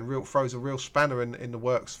 and throws a real spanner in the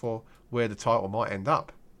works for where the title might end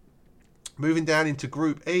up. Moving down into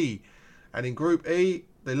Group E. And in Group E,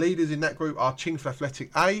 the leaders in that group are Chingford Athletic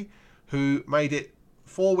A, who made it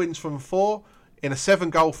 4 wins from 4 in a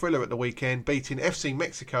 7-goal thriller at the weekend, beating FC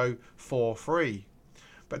Mexico 4-3.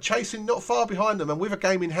 But chasing not far behind them, and with a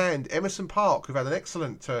game in hand, Emerson Park, who've had an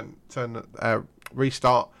excellent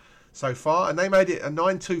restart so far, and they made it a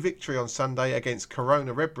 9-2 victory on Sunday against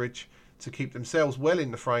Corona Redbridge to keep themselves well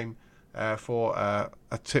in the frame for a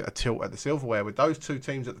tilt at the silverware, with those 2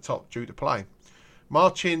 teams at the top due to play.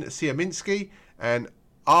 Marcin Siaminski and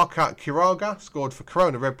Arka Kiraga scored for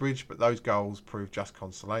Corona Redbridge, but those goals proved just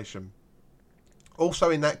consolation.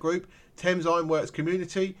 Also in that group, Thames Ironworks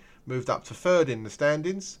Community moved up to 3rd in the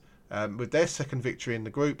standings with their second victory in the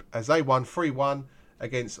group, as they won 3-1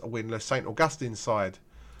 against a winless St Augustine side.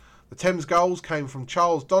 The Thames goals came from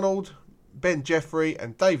Charles Donald, Ben Jeffrey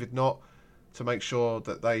and David Knott to make sure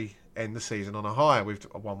that they end the season on a high with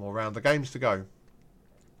 1 more round of games to go.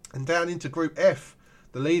 And down into Group F,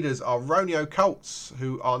 the leaders are Roneo Colts,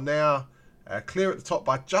 who are now clear at the top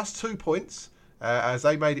by just 2 points, as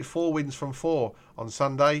they made it 4 wins from 4 on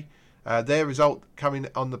Sunday, Their result coming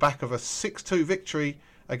on the back of a 6-2 victory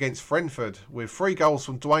against Frenford, with 3 goals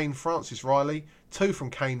from Dwayne Francis Riley, 2 from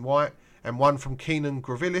Kane White, and 1 from Keenan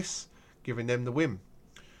Gravilis, giving them the win.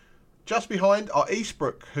 Just behind are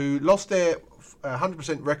Eastbrook, who lost their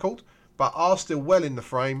 100% record, but are still well in the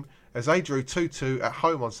frame as they drew 2-2 at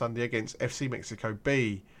home on Sunday against FC Mexico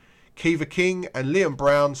B. Kiva King and Liam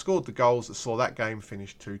Brown scored the goals that saw that game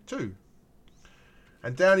finish 2-2.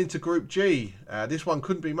 And down into Group G, this one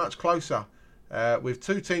couldn't be much closer, with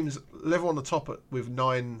 2 teams level on the top with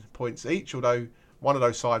 9 points each, although one of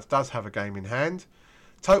those sides does have a game in hand.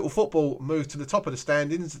 Total Football moved to the top of the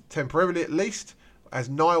standings, temporarily at least, as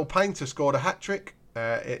Niall Painter scored a hat-trick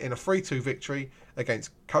in a 3-2 victory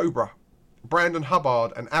against Cobra. Brandon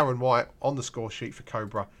Hubbard and Aaron White on the score sheet for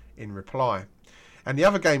Cobra in reply. And the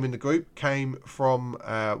other game in the group came from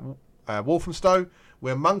Walthamstow,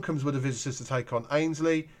 where Monkham's were the visitors to take on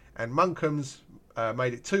Ainsley, and Monkham's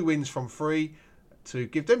made it 2 wins from 3 to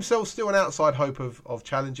give themselves still an outside hope of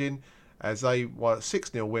challenging, as they were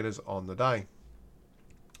 6-0 winners on the day.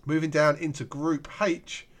 Moving down into Group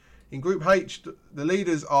H. In Group H, the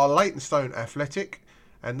leaders are Leytonstone Athletic,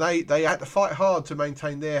 and they had to fight hard to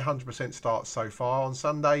maintain their 100% start so far on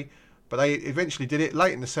Sunday, but they eventually did it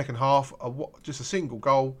late in the second half, just a single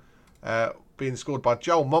goal being scored by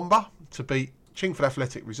Joel Momba to beat Chingford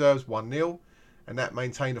Athletic Reserves 1-0, and that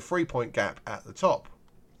maintained a 3-point gap at the top.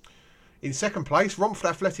 In second place, Romford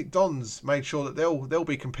Athletic Dons made sure that they'll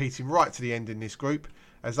be competing right to the end in this group,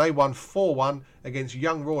 as they won 4-1 against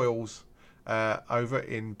Young Royals over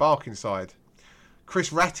in Barkingside.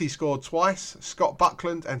 Chris Ratty scored twice, Scott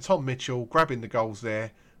Buckland and Tom Mitchell grabbing the goals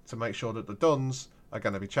there to make sure that the Dons are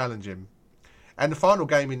going to be challenging. And the final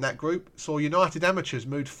game in that group saw United Amateurs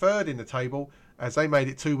move third in the table, as they made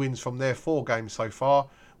it 2 wins from their 4 games so far,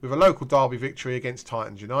 with a local derby victory against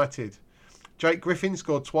Titans United. Jake Griffin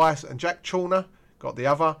scored twice and Jack Chawner got the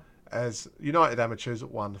other, as United Amateurs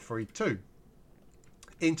won 3-2.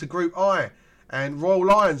 Into Group I, and Royal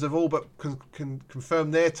Lions have all but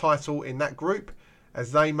confirmed their title in that group,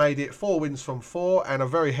 as they made it 4 wins from 4 and a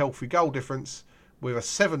very healthy goal difference, with a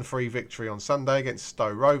 7-3 victory on Sunday against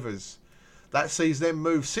Stowe Rovers. That sees them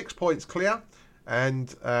move 6 points clear,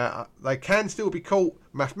 and they can still be caught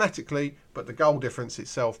mathematically, but the goal difference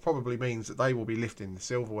itself probably means that they will be lifting the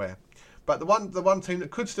silverware. But the one team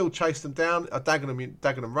that could still chase them down are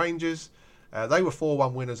Dagenham Rangers. They were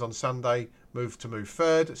 4-1 winners on Sunday, moved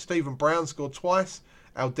third. Stephen Brown scored twice.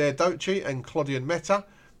 Aldair Dochi and Claudian Meta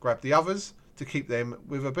grabbed the others to keep them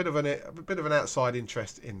with a bit of an outside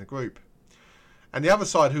interest in the group. And the other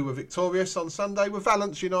side who were victorious on Sunday were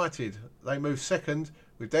Valence United. They moved second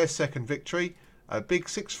with their second victory, a big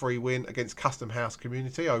 6-3 win against Custom House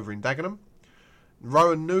Community over in Dagenham.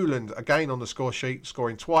 Rowan Newland again on the score sheet,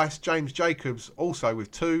 scoring twice. James Jacobs also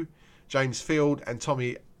with 2. James Field and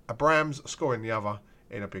Tommy Abrams scoring the other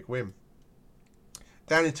in a big win.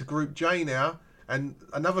 Down into Group J now, and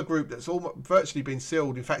another group that's virtually been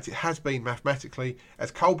sealed. In fact, it has been mathematically,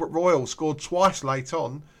 as Colbert Royal scored twice late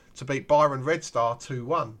on to beat Byron Red Star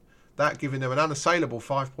 2-1. That giving them an unassailable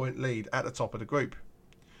 5-point lead at the top of the group.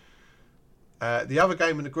 The other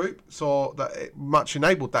game in the group saw that it much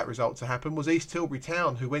enabled that result to happen was East Tilbury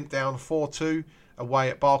Town, who went down 4-2 away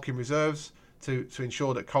at Barking Reserves to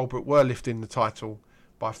ensure that Colbert were lifting the title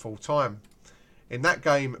by full time. In that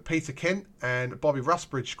game, Peter Kent and Bobby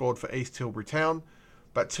Rusbridge scored for East Tilbury Town,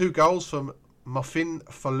 but 2 goals from Muffin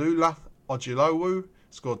Falula Ojilowu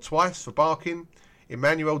scored twice for Barking.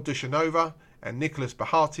 Emmanuel Dushanova and Nicholas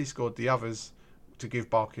Bahati scored the others to give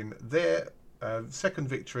Barking their second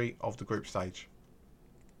victory of the group stage.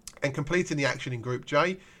 And completing the action in Group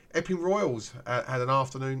J, Epping Royals had an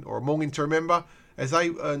afternoon or a morning to remember, as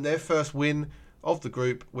they earned their first win of the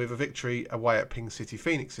group with a victory away at Ping City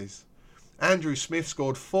Phoenixes. Andrew Smith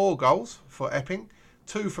scored 4 goals for Epping,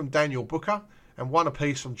 2 from Daniel Booker and 1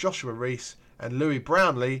 apiece from Joshua Rees and Louis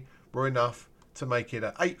Brownlee were enough to make it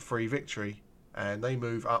an 8-3 victory, and they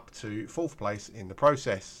move up to 4th place in the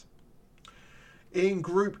process. In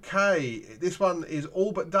Group K, this one is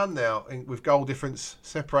all but done now, with goal difference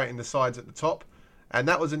separating the sides at the top, and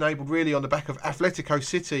that was enabled really on the back of Atletico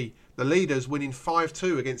City, the leaders, winning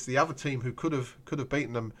 5-2 against the other team who could have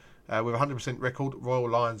beaten them with a 100% record, Royal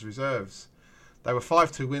Lions Reserves. They were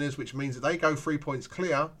 5-2 winners, which means that they go 3 points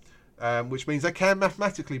clear, which means they can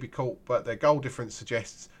mathematically be caught, but their goal difference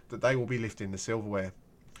suggests that they will be lifting the silverware.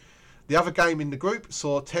 The other game in the group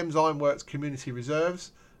saw Thames Ironworks Community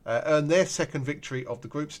Reserves earn their second victory of the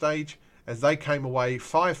group stage, as they came away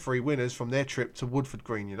 5-3 winners from their trip to Woodford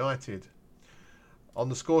Green United. On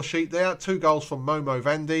the score sheet there, 2 goals from Momo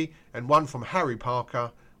Vandy and 1 from Harry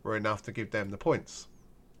Parker were enough to give them the points.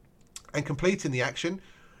 And completing the action,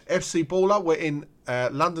 FC Baller were in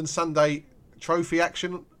London Sunday Trophy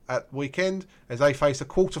action at weekend as they faced a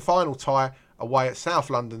quarter-final tie away at South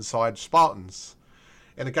London side Spartans.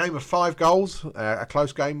 In a game of 5 goals, a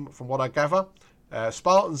close game from what I gather,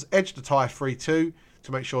 Spartans edged the tie 3-2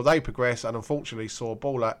 to make sure they progress and unfortunately saw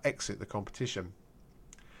Baller exit the competition.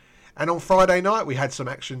 And on Friday night we had some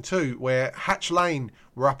action too, where Hatch Lane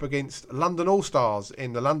were up against London All-Stars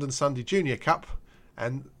in the London Sunday Junior Cup,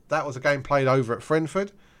 and that was a game played over at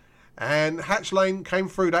Frenford. And Hatch Lane came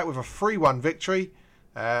through that with a 3-1 victory.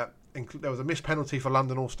 There was a missed penalty for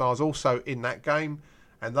London All-Stars also in that game,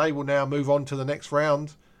 and they will now move on to the next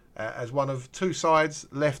round as one of 2 sides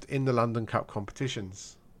left in the London Cup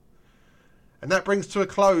competitions. And that brings to a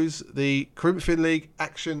close the Corinthian League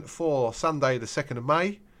action for Sunday the 2nd of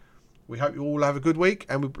May. We hope you all have a good week,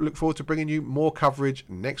 and we look forward to bringing you more coverage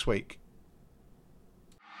next week.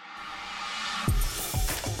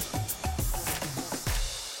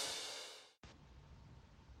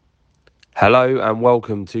 Hello and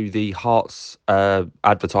welcome to the Hearts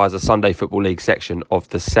Advertiser Sunday Football League section of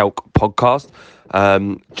the Selk podcast.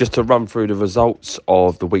 Just to run through the results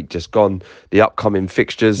of the week just gone, the upcoming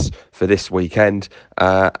fixtures for this weekend,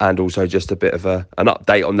 and also just a bit of an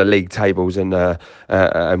update on the league tables and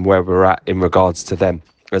where we're at in regards to them,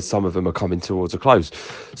 as some of them are coming towards a close.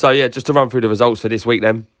 So yeah, just to run through the results for this week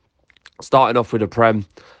then, starting off with the Prem.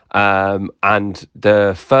 And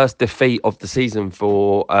the first defeat of the season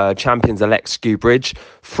for champions-elect Skewbridge,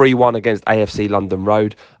 3-1 against AFC London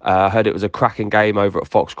Road. I heard it was a cracking game over at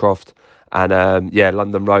Foxcroft, and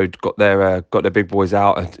London Road got their big boys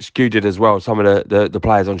out, and Skew did as well. Some of the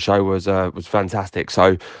players on show was fantastic.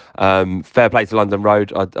 So fair play to London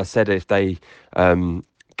Road. I said if they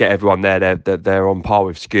get everyone there, they're on par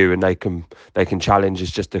with Skew, and they can challenge.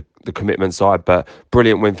 It's just the commitment side, but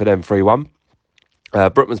brilliant win for them, 3-1.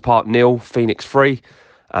 Brookman's Park 0, Phoenix 3,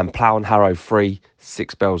 and Plough and Harrow 3,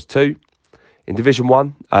 Six Bells 2. In Division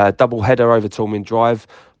 1, double header over Tolmin Drive.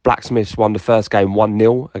 Blacksmiths won the first game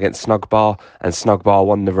 1-0 against Snugbar, and Snugbar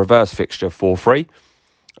won the reverse fixture 4-3.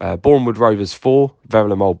 Bournemouth Rovers 4,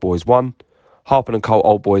 Verulam Old Boys 1. Harpen and Colt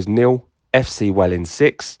Old Boys 0, FC Welling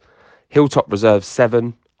 6. Hilltop Reserves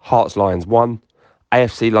 7, Hearts Lions 1.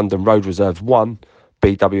 AFC London Road Reserves 1,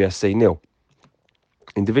 BWSC 0.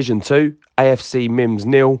 In Division 2, AFC Mims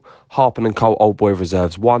 0, Harpen and Colt Old Boy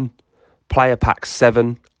Reserves 1, Player Pack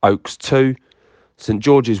 7, Oaks 2, St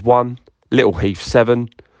George's 1, Little Heath 7,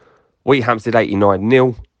 Wheat Hampstead 89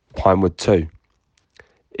 0, Pinewood 2.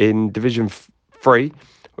 In Division 3,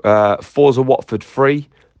 Forza Watford 3,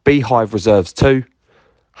 Beehive Reserves 2,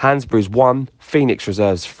 Hansbury's 1, Phoenix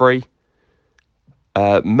Reserves 3,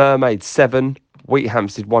 Mermaid 7, Wheat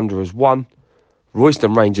Hampstead Wanderers 1,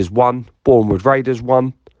 Royston Rangers 1, Bournemouth Raiders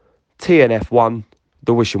 1, TNF 1,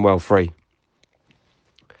 The Wishing Well 3.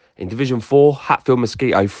 In Division 4, Hatfield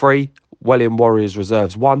Mosquito 3, Welling Warriors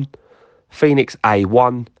Reserves 1, Phoenix A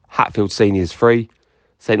 1, Hatfield Seniors 3,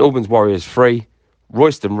 St Albans Warriors 3,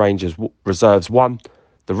 Royston Rangers Reserves 1,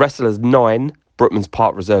 The Wrestlers 9, Brookman's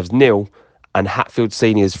Park Reserves 0, and Hatfield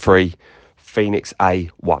Seniors 3, Phoenix A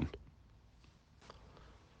 1.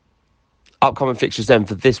 Upcoming fixtures then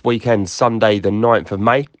for this weekend, Sunday the 9th of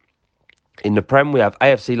May. In the Prem, we have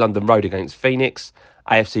AFC London Road against Phoenix,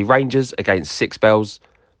 AFC Rangers against Six Bells,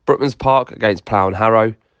 Brookman's Park against Plough and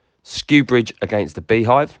Harrow, Skewbridge against the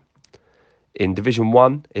Beehive. In Division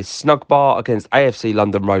 1 is Snugbar against AFC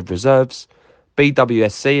London Road Reserves,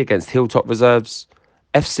 BWSC against Hilltop Reserves,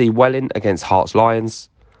 FC Welling against Hearts Lions,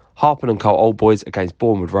 Harpen and Colt Old Boys against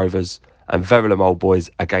Bournemouth Rovers, and Verulam Old Boys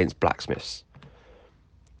against Blacksmiths.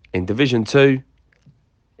 In Division 2,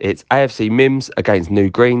 it's AFC Mims against New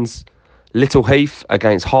Greens, Little Heath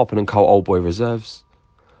against Harpen and Colt Old Boy Reserves,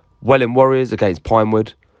 Welling Warriors against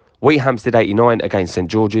Pinewood, Wheat Hampstead 89 against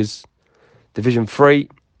St George's. Division 3,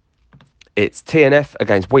 it's TNF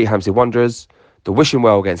against Wheat Hampstead Wanderers, The Wishing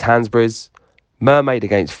Well against Hansbury's, Mermaid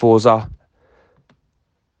against Forza,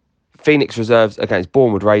 Phoenix Reserves against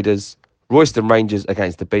Bournemouth Raiders, Royston Rangers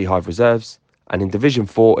against the Beehive Reserves. And in Division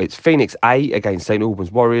 4, it's Phoenix A against St Albans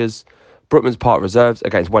Warriors, Brookman's Park Reserves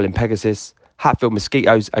against Welling Pegasus, Hatfield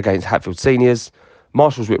Mosquitoes against Hatfield Seniors,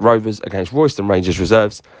 Marshallswick Rovers against Royston Rangers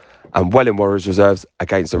Reserves, and Welling Warriors Reserves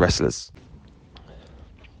against the Wrestlers.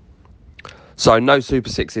 So no Super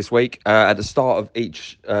 6 this week. At the start of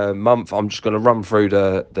each month, I'm just going to run through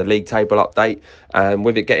the league table update. And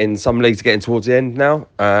with it getting, some leagues are getting towards the end now.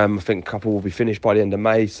 I think a couple will be finished by the end of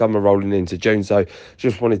May. Some are rolling into June. So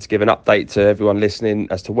just wanted to give an update to everyone listening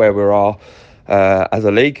as to where we are as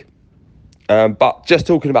a league. But just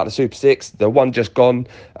talking about the Super Six, the one just gone,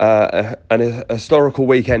 an historical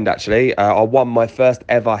weekend actually. I won my first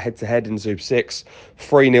ever head-to-head in the Super Six,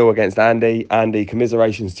 3-0 against Andy. Andy,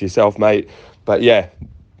 commiserations to yourself, mate. But yeah,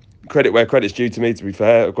 credit where credit's due to me, to be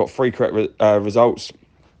fair. I've got 3 correct results,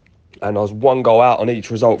 and I was 1 goal out on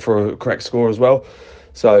each result for a correct score as well.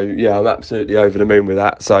 So yeah, I'm absolutely over the moon with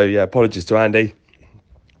that. So yeah, apologies to Andy.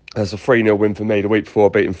 That's a 3-0 win for me the week before,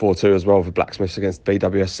 beating 4-2 as well for Blacksmiths against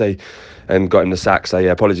BWSC and got him the sack. So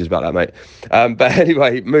yeah, apologies about that, mate. But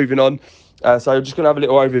anyway, moving on. So I'm just going to have a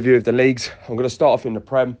little overview of the leagues. I'm going to start off in the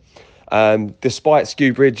Prem. Despite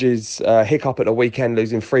Skewbridge's hiccup at the weekend,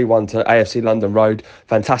 losing 3-1 to AFC London Road,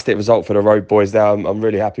 fantastic result for the Road boys there. I'm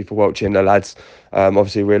really happy for Welchie and the lads.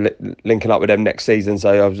 Obviously, we're linking up with them next season,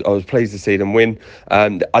 so I was pleased to see them win.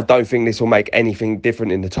 I don't think this will make anything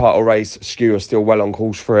different in the title race. Skew are still well on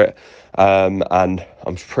course for it, and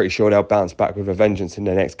I'm pretty sure they'll bounce back with a vengeance in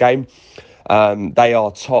the next game. They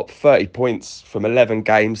are top 30 points from 11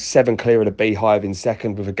 games, 7 clear of the Beehive in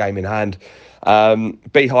second with a game in hand.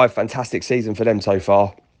 Beehive, fantastic season for them so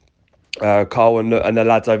far. Carl and the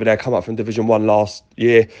lads over there come up from Division 1 last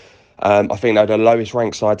year. I think they're the lowest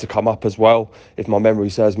ranked side to come up as well, if my memory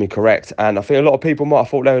serves me correct. And I think a lot of people might have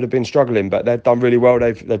thought they would have been struggling, but they've done really well.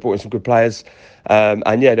 They've brought in some good players.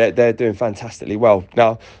 And yeah, they're doing fantastically well.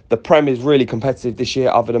 Now, the Prem is really competitive this year,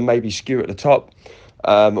 other than maybe Skew at the top,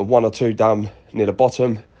 1 or 2 down near the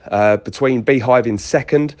bottom. Between Beehive in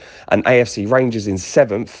second and AFC Rangers in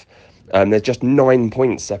 7th, there's just 9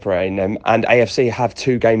 points separating them, and AFC have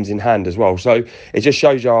 2 games in hand as well. So it just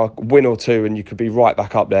shows you a win or 2 and you could be right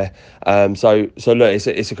back up there. So look,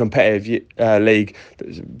 it's a competitive league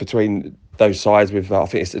between those sides with, I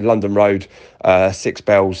think it's London Road, Six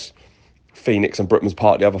Bells, Phoenix and Brookman's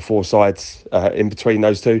Park, the other 4 sides in between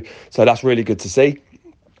those 2. So that's really good to see.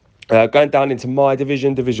 Going down into my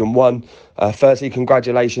division, Division 1. Firstly,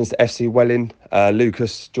 congratulations to FC Welling,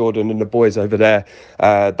 Lucas, Jordan and the boys over there.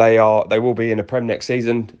 They will be in the Prem next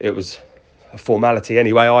season. It was a formality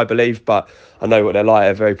anyway, I believe, but I know what they're like.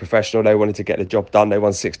 They're very professional. They wanted to get the job done. They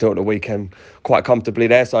won 6-0 at the weekend quite comfortably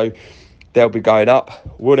there, so they'll be going up.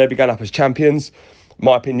 Will they be going up as champions?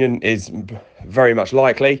 My opinion is very much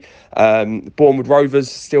likely. Bournemouth Rovers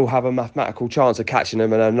still have a mathematical chance of catching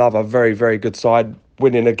them, and another very, very good side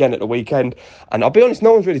winning again at the weekend. And I'll be honest,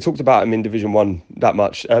 no one's really talked about them in Division 1 that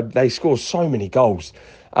much. They score so many goals,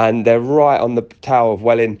 and they're right on the tail of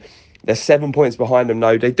Welling. They're 7 points behind them,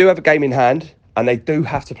 though. They do have a game in hand, and they do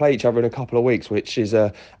have to play each other in a couple of weeks, which is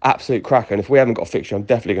a absolute cracker. And if we haven't got a fixture, I'm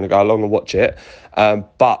definitely going to go along and watch it.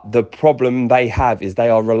 But the problem they have is they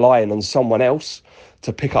are relying on someone else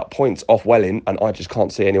to pick up points off Welling, and I just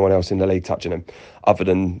can't see anyone else in the league touching them other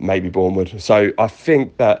than maybe Bournemouth. So I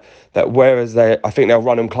think that whereas I think they'll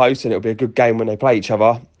run them close and it'll be a good game when they play each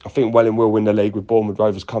other, I think Welling will win the league with Bournemouth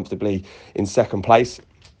Rovers comfortably in second place.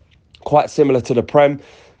 Quite similar to the Prem.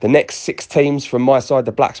 The next 6 teams from my side,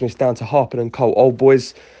 the Blacksmiths down to Harpen and Colt Old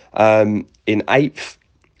Boys, in 8th.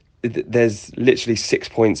 There's literally 6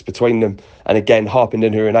 points between them. And again,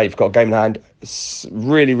 Harpenden, who are in 8th, got a game in hand. It's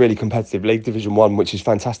really, really competitive league, Division 1, which is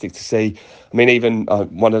fantastic to see. I mean, even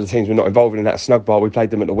one of the teams we're not involved in that, Snugbar, we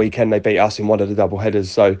played them at the weekend. They beat us in one of the double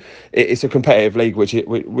headers. So it's a competitive league, which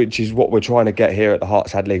is what we're trying to get here at the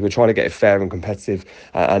Hearts Had League. We're trying to get it fair and competitive.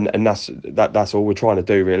 And that's all we're trying to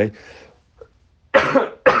do, really.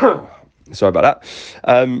 Sorry about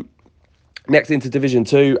that. Next into Division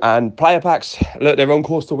 2, and Player Packs, look, they're on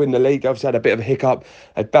course to win the league. They obviously had a bit of a hiccup.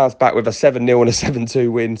 They bounced back with a 7-0 and a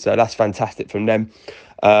 7-2 win, so that's fantastic from them.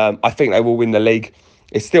 I think they will win the league.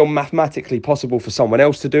 It's still mathematically possible for someone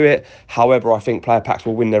else to do it. However, I think Player Packs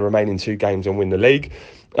will win their remaining 2 games and win the league.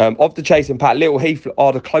 Of the chasing pack, Little Heath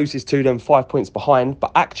are the closest to them, 5 points behind,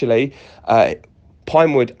 but actually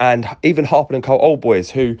Pinewood and even Harpen and Colt Old Boys,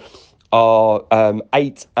 who are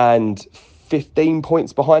 8 and 15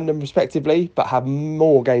 points behind them respectively, but have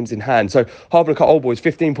more games in hand. So Harpen and Colt Old Boys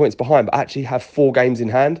 15 points behind, but actually have 4 games in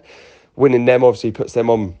hand. Winning them obviously puts them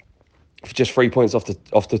on for just 3 points off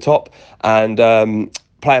the top. And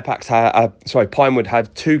Player Packs Pinewood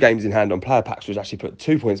had 2 games in hand on Player Packs, which actually put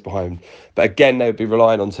 2 points behind. But again, they would be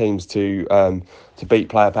relying on teams to beat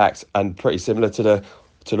Player Packs, and pretty similar to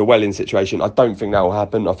the Welling situation. I don't think that will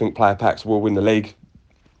happen. I think Player Packs will win the league.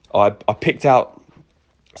 I picked out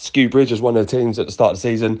Skewbridge as one of the teams at the start of the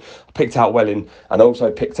season. I picked out Welling, and also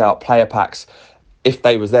picked out Player Packs. If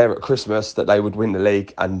they was there at Christmas, that they would win the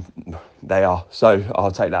league, and they are. So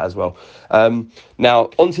I'll take that as well. Now,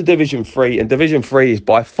 on to Division 3, and Division 3 is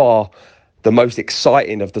by far the most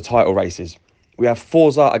exciting of the title races. We have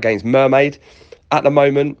Forza against Mermaid. At the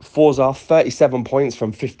moment, Forza 37 points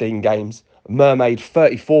from 15 games. Mermaid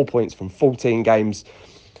 34 points from 14 games.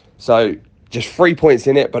 So just 3 points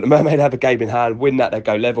in it, but the Mermaid have a game in hand. Win that, they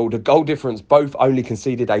go level. The goal difference, both only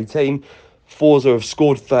conceded 18. Forza have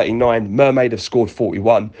scored 39. Mermaid have scored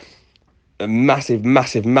 41. A massive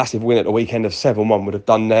win at the weekend of 7-1 would have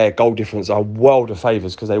done their goal difference a world of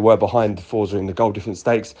favours, because they were behind Forza in the goal difference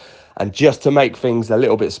stakes. And just to make things a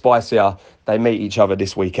little bit spicier, they meet each other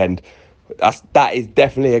this weekend. That is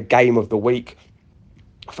definitely a game of the week.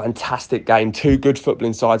 Fantastic game. Two good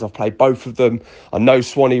footballing sides. I've played both of them. I know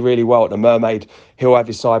Swanee really well at the Mermaid. He'll have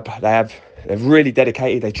his side. They're really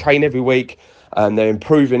dedicated. They train every week and they're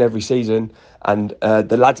improving every season. And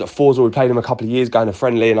the lads at Forza, we played them a couple of years ago in a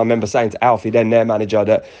friendly, and I remember saying to Alfie, then their manager,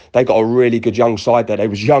 that they got a really good young side there. They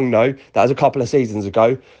was young though. That was a couple of seasons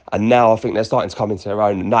ago, and now I think they're starting to come into their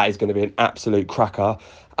own, and that is going to be an absolute cracker.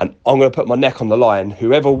 And I'm going to put my neck on the line.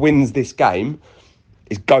 Whoever wins this game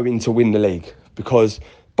is going to win the league, because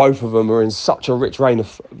both of them are in such a rich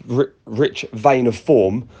vein of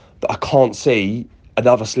form that I can't see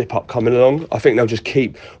another slip-up coming along. I think they'll just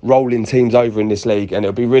keep rolling teams over in this league, and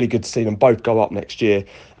it'll be really good to see them both go up next year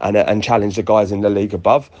and challenge the guys in the league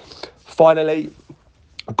above. Finally,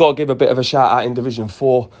 I've got to give a bit of a shout out in Division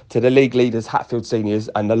 4 to the league leaders, Hatfield Seniors,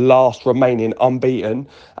 and the last remaining unbeaten,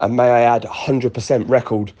 and may I add 100%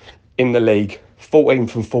 record in the league. 14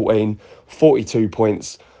 from 14, 42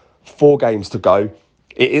 points, 4 games to go.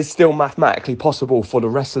 It is still mathematically possible for the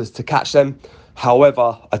Wrestlers to catch them.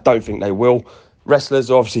 However, I don't think they will. Wrestlers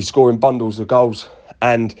are obviously scoring bundles of goals,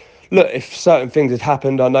 and look, if certain things had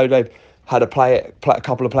happened, I know they've had a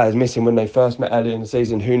couple of players missing when they first met earlier in the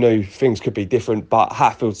season. Who knew things could be different? But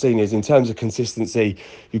Hatfield Seniors, in terms of consistency,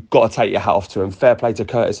 you've got to take your hat off to them. Fair play to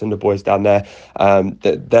Curtis and the boys down there.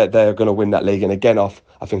 They're going to win that league, and again, I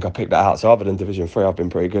think I picked that out. So other than Division 3, I've been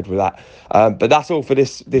pretty good with that. But that's all for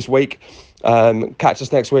this week. Catch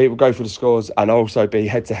us next week. We'll go through the scores, and I'll also be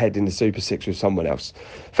head-to-head in the Super 6 with someone else.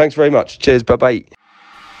 Thanks very much. Cheers. Bye-bye.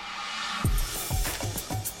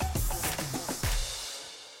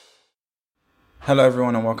 Hello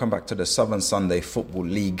everyone, and welcome back to the Southern Sunday Football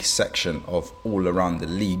League section of All Around the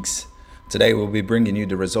Leagues. Today we'll be bringing you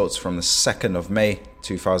the results from the 2nd of May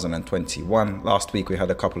 2021. Last week we had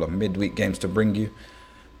a couple of midweek games to bring you.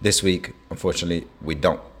 This week, unfortunately, we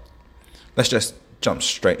don't. Let's just jump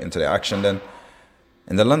straight into the action then.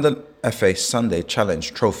 In the London FA Sunday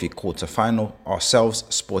Challenge Trophy quarter-final, ourselves,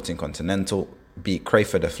 Sporting Continental, beat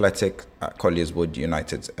Crayford Athletic at Colliers Wood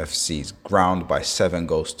United FC's ground by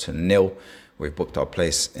 7-0. We've booked our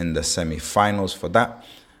place in the semi-finals for that.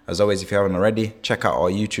 As always, if you haven't already, check out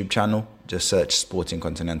our YouTube channel. Just search Sporting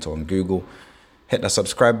Continental on Google. Hit the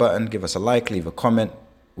subscribe button, give us a like, leave a comment.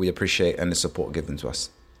 We appreciate any support given to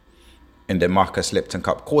us. In the Marcus Lipton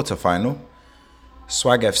Cup quarter-final,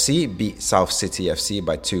 Swag FC beat South City FC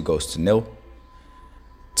by 2-0.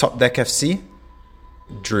 Top Deck FC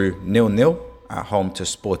drew 0-0 at home to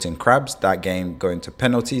Sporting Crabs, that game going to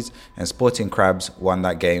penalties, and Sporting Crabs won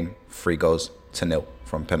that game 3-0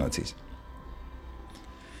 from penalties.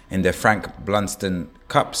 In the Frank Blunston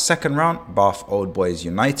Cup second round, Bath Old Boys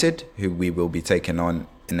United, who we will be taking on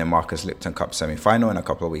in the Marcus Lipton Cup semi-final in a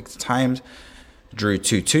couple of weeks' time, drew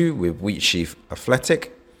 2-2 with Wheatsheaf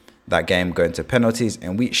Athletic, that game going to penalties,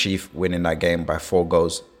 and Wheatsheaf winning that game by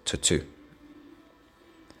 4-2.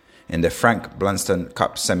 In the Frank Blunston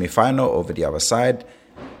Cup semi-final, over the other side,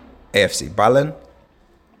 AFC Ballon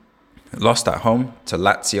lost at home to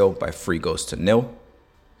Lazio by 3-0.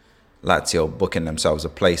 Lazio booking themselves a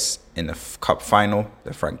place in the cup final,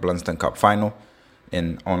 the Frank Blunston Cup final,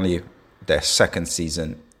 in only their second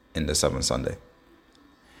season in the Southern Sunday.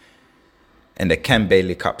 In the Ken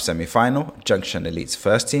Bailey Cup semi-final, Junction Elite's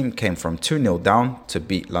first team came from 2-0 down to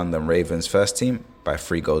beat London Ravens' first team by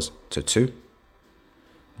 3-2,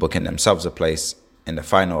 booking themselves a place in the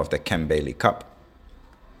final of the Ken Bailey Cup.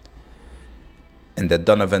 In the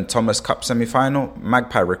Donovan Thomas Cup semi-final,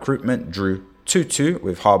 Magpie Recruitment drew 2-2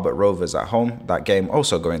 with Harbert Rovers at home, that game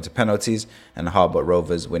also going to penalties, and Harbert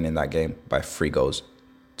Rovers winning that game by 3-2.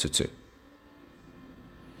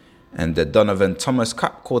 In the Donovan Thomas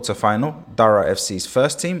Cup quarter-final, Dara FC's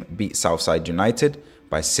first team beat Southside United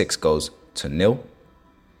by 6-0.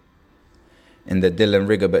 In the Dylan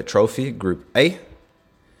Rigobert Trophy Group A,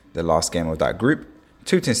 the last game of that group,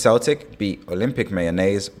 Tooting Celtic beat Olympic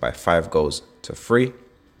Mayonnaise by 5-3.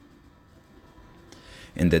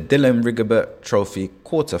 In the Dylan Rigobert Trophy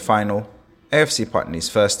quarter-final, AFC Putney's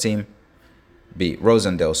first team beat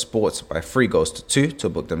Rosendale Sports by 3-2 to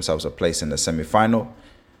book themselves a place in the semi-final.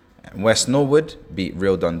 And West Norwood beat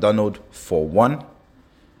Real Dundonald 4-1.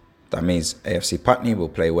 That means AFC Putney will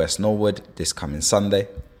play West Norwood this coming Sunday.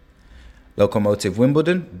 Lokomotiv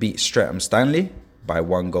Wimbledon beat Streatham Stanley by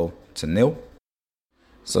 1-0.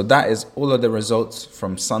 So that is all of the results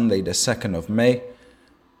from Sunday the 2nd of May.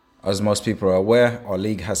 As most people are aware, our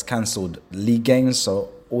league has cancelled league games, so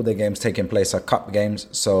all the games taking place are cup games.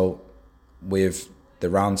 So with the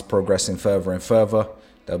rounds progressing further and further,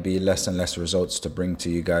 there'll be less and less results to bring to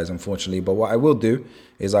you guys, unfortunately. But what I will do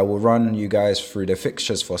is I will run you guys through the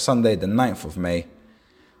fixtures for Sunday the 9th of May.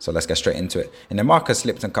 So let's get straight into it. In the Marcus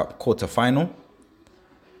Lipton Cup quarter-final,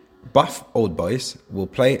 Buff Old Boys will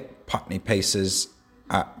play Putney Pacers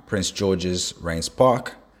at Prince George's Rains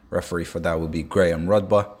Park. Referee for that will be Graham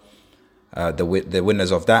Rodber. The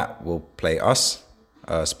winners of that will play us,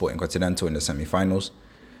 Sporting Continental, in the semi-finals.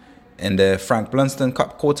 In the Frank Blunston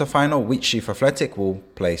Cup quarter-final, Wheatsheaf Athletic will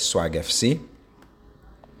play Swag FC.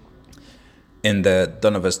 In the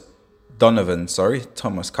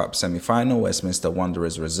Thomas Cup semi-final, Westminster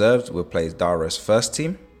Wanderers Reserved will play Dara's first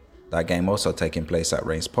team. That game also taking place at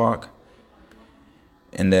Rains Park.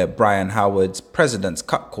 In the Brian Howard's President's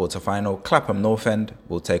Cup quarter-final, Clapham North End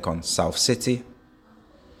will take on South City.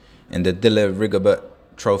 In the Diller Rigobert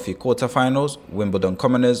Trophy quarter-finals, Wimbledon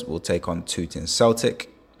Commoners will take on Tooting Celtic.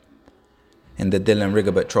 In the Dylan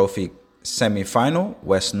Rigobert Trophy semi-final,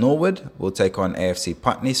 West Norwood will take on AFC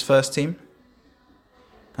Putney's first team.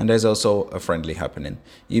 And there's also a friendly happening.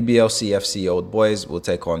 UBLC FC Old Boys will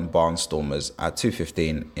take on Barnstormers at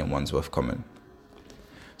 2:15 in Wandsworth Common.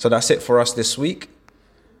 So that's it for us this week.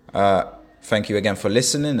 Thank you again for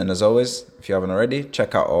listening, and as always, if you haven't already,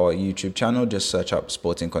 check out our YouTube channel. Just search up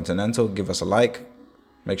Sporting Continental, give us a like,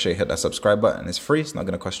 make sure you hit that subscribe button. It's free, it's not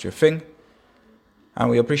going to cost you a thing, and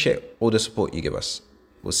we appreciate all the support you give us.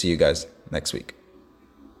 We'll see you guys next week.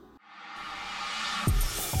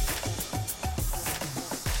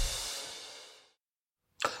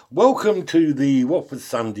 Welcome to the Watford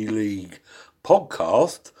Sunday League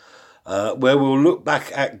podcast, where we'll look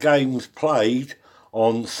back at games played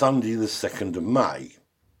on Sunday the 2nd of May.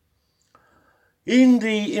 In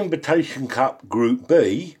the Invitation Cup Group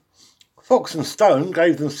B, Fox and Stone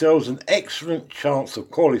gave themselves an excellent chance of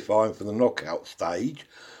qualifying for the knockout stage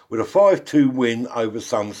with a 5-2 win over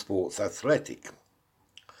Sun Sports Athletic.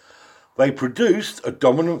 They produced a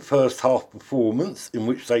dominant first half performance in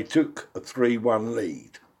which they took a 3-1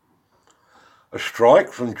 lead. A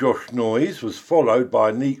strike from Josh Noyes was followed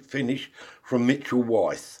by a neat finish from Mitchell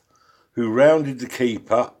Weiss, who rounded the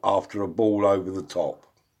keeper after a ball over the top.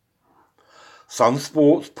 Sun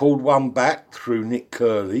Sports pulled one back through Nick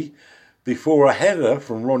Curley before a header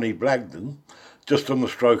from Ronnie Blagden, just on the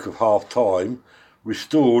stroke of half-time,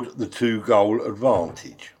 restored the 2-goal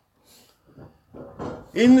advantage.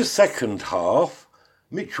 In the second half,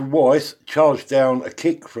 Mitchell Weiss charged down a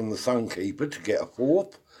kick from the Sun keeper to get a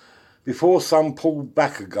fourth, before Sun pulled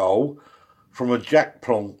back a goal from a Jack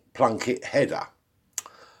Plunkett header.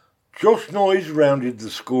 Josh Noyes rounded the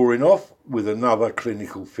scoring off with another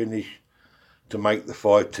clinical finish to make the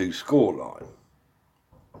 5-2 scoreline.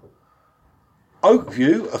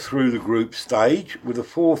 Oakview are through the group stage with a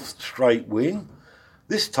fourth straight win,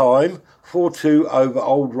 this time 4-2 over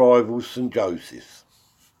old rivals St Joseph's.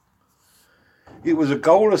 It was a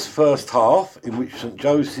goalless first half in which St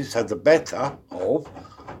Joseph's had the better of,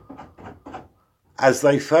 as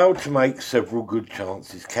they failed to make several good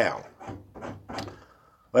chances count.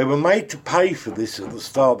 They were made to pay for this at the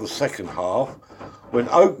start of the second half when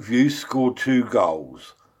Oakview scored 2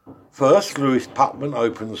 goals. First, Lewis Putman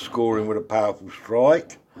opened the scoring with a powerful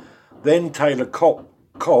strike. Then Taylor Cobb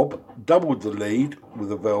doubled the lead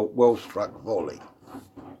with a well-struck volley.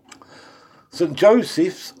 St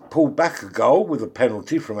Joseph's pulled back a goal with a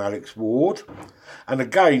penalty from Alex Ward and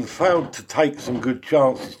again failed to take some good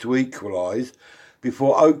chances to equalise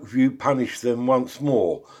before Oakview punished them once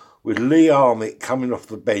more, with Lee Armitt coming off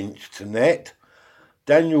the bench to net.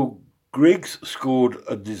 Daniel Griggs scored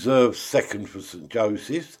a deserved second for St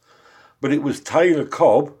Joseph's, but it was Taylor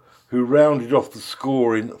Cobb who rounded off the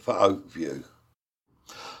scoring for Oakview.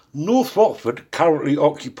 North Watford currently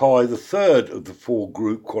occupy the third of the 4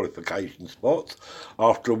 group qualification spots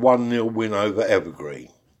after a 1-0 win over Evergreen.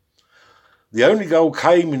 The only goal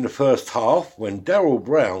came in the first half when Daryl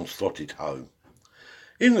Brown slotted home.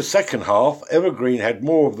 In the second half, Evergreen had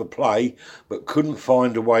more of the play but couldn't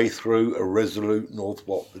find a way through a resolute North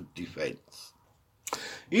Watford defence.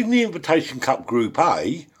 In the Invitation Cup Group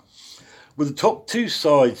A, with the top 2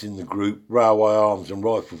 sides in the group, Railway Arms and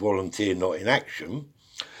Rifle Volunteer, not in action,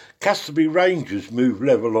 Casterbury Rangers moved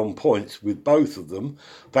level on points with both of them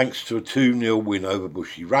thanks to a 2-0 win over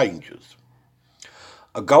Bushy Rangers.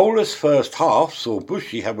 A goalless first half saw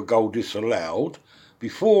Bushy have a goal disallowed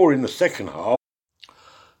before, in the second half,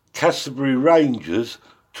 Casterbury Rangers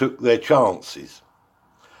took their chances.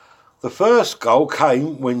 The first goal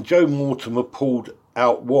came when Joe Mortimer pulled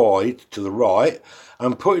out wide to the right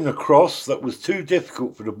and put in a cross that was too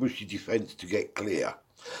difficult for the Bushy defence to get clear,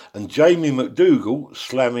 and Jamie McDougall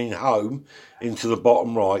slamming home into the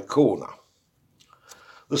bottom right corner.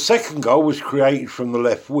 The second goal was created from the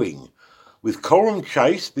left wing, with Coram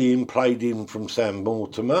Chase being played in from Sam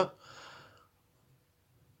Mortimer,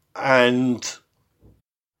 and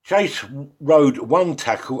Chase rode one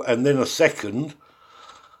tackle and then a second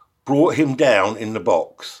brought him down in the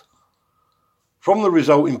box. From the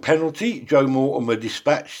resulting penalty, Joe Mortimer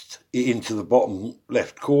dispatched it into the bottom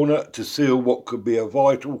left corner to seal what could be a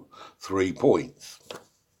vital 3 points.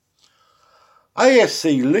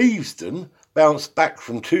 AFC Leavesden bounced back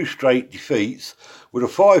from 2 straight defeats with a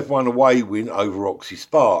 5-1 away win over Oxley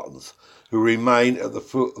Spartans, who remain at the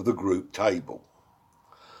foot of the group table.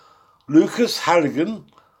 Lucas Halligan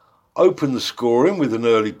opened the scoring with an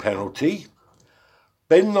early penalty.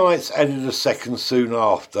 Ben Knights added a second soon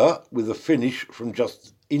after with a finish from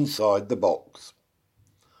just inside the box.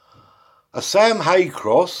 A Sam Hay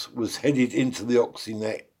cross was headed into the Oxley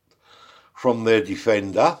net from their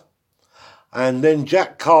defender, and then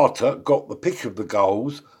Jack Carter got the pick of the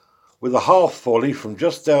goals with a half volley from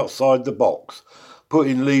just outside the box,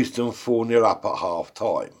 putting Leavesden 4-0 up at half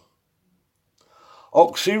time.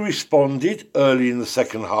 Oxley responded early in the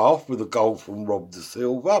second half with a goal from Rob De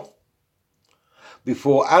Silva,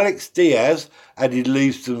 before Alex Diaz added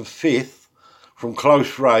Leavesden 5th from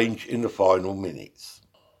close range in the final minutes.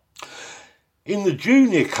 In the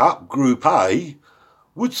Junior Cup Group A,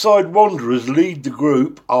 Woodside Wanderers lead the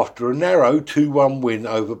group after a narrow 2-1 win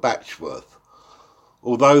over Batchworth,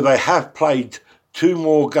 although they have played 2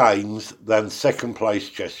 more games than second place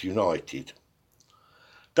Chess United.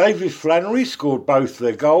 David Flannery scored both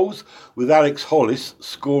their goals, with Alex Hollis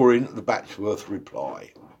scoring the Batchworth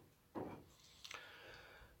reply.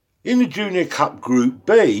 In the Junior Cup Group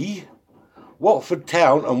B, Watford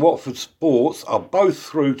Town and Watford Sports are both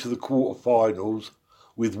through to the quarter-finals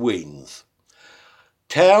with wins.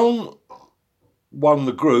 Town won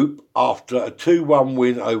the group after a 2-1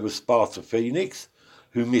 win over Sparta Phoenix,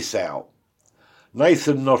 who miss out.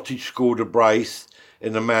 Nathan Nottage scored a brace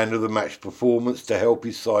in a man-of-the-match performance to help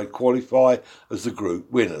his side qualify as the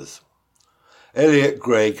group winners. Elliot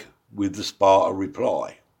Gregg with the Sparta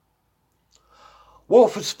reply.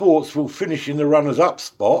 Watford Sports will finish in the runners-up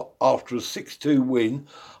spot after a 6-2 win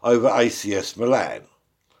over ACS Milan.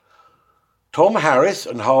 Tom Harris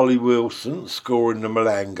and Harley Wilson scoring the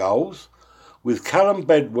Milan goals, with Callum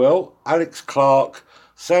Bedwell, Alex Clark,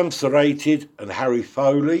 Sam Serrated and Harry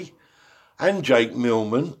Foley, and Jake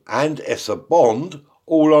Millman and Essa Bond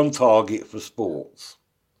all on target for Sports.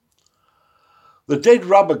 The dead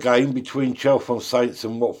rubber game between Chalfont Saints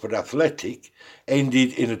and Watford Athletic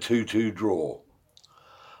ended in a 2-2 draw.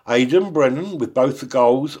 Aidan Brennan with both the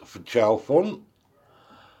goals for Chalfont,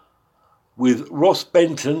 with Ross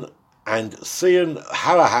Benton and Cian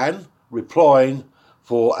Hallahan replying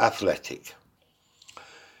for Athletic.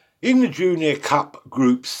 In the Junior Cup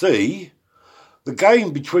Group C, the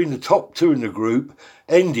game between the top 2 in the group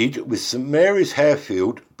ended with St Mary's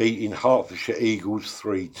Harefield beating Hertfordshire Eagles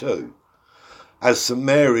 3-2, as St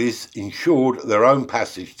Mary's ensured their own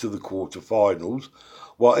passage to the quarter-finals,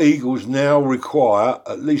 while Eagles now require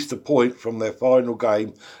at least a point from their final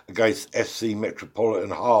game against FC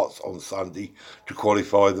Metropolitan Hearts on Sunday to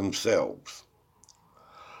qualify themselves.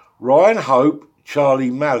 Ryan Hope,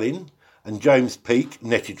 Charlie Mallin and James Peake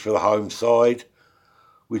netted for the home side,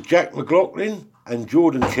 with Jack McLaughlin and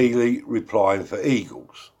Jordan Keeley replying for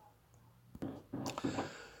Eagles.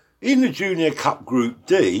 In the Junior Cup Group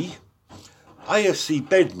D, AFC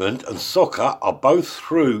Bedmond and Soccer are both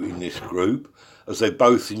through in this group, as they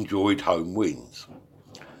both enjoyed home wins.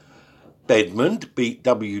 Bedmond beat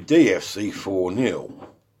WDFC 4-0.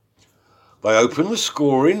 They opened the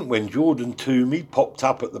scoring when Jordan Toomey popped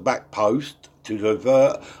up at the back post to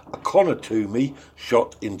divert a Connor Toomey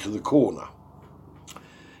shot into the corner.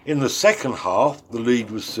 In the second half, the lead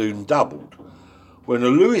was soon doubled, when a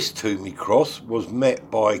Lewis Toomey cross was met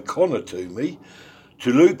by Connor Toomey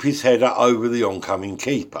to loop his header over the oncoming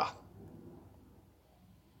keeper.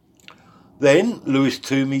 Then Lewis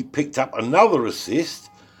Toomey picked up another assist,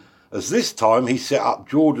 as this time he set up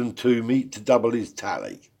Jordan Toomey to double his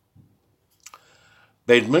tally.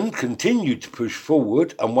 Bedmond continued to push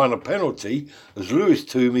forward and won a penalty, as Lewis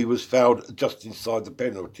Toomey was fouled just inside the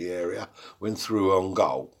penalty area when through on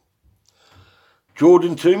goal.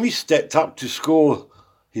 Jordan Toomey stepped up to score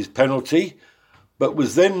his penalty, but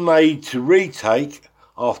was then made to retake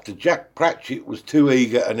after Jack Pratchett was too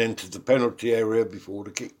eager and entered the penalty area before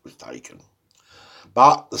the kick was taken.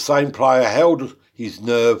 but the same player held his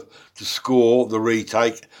nerve to score the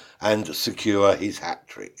retake and secure his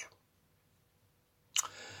hat-trick.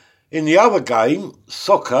 In the other game,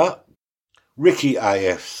 soccer, Ricky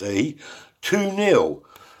AFC 2-0,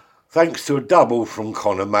 thanks to a double from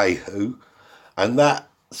Connor Mayhew, and that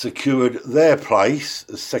secured their place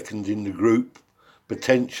as second in the group,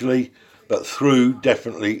 potentially, but through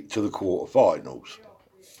definitely to the quarterfinals.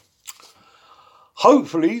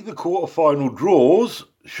 Hopefully the quarterfinal draws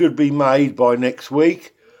should be made by next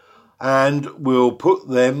week, and we'll put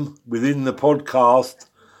them within the podcast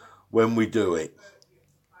when we do it.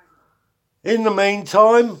 In the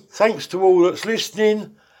meantime, thanks to all that's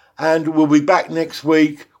listening, and we'll be back next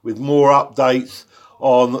week with more updates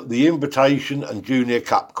on the Invitation and Junior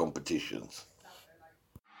Cup competitions.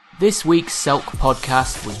 This week's Selk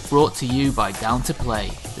podcast was brought to you by Down to Play,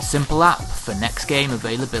 the simple app for next game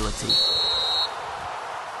availability.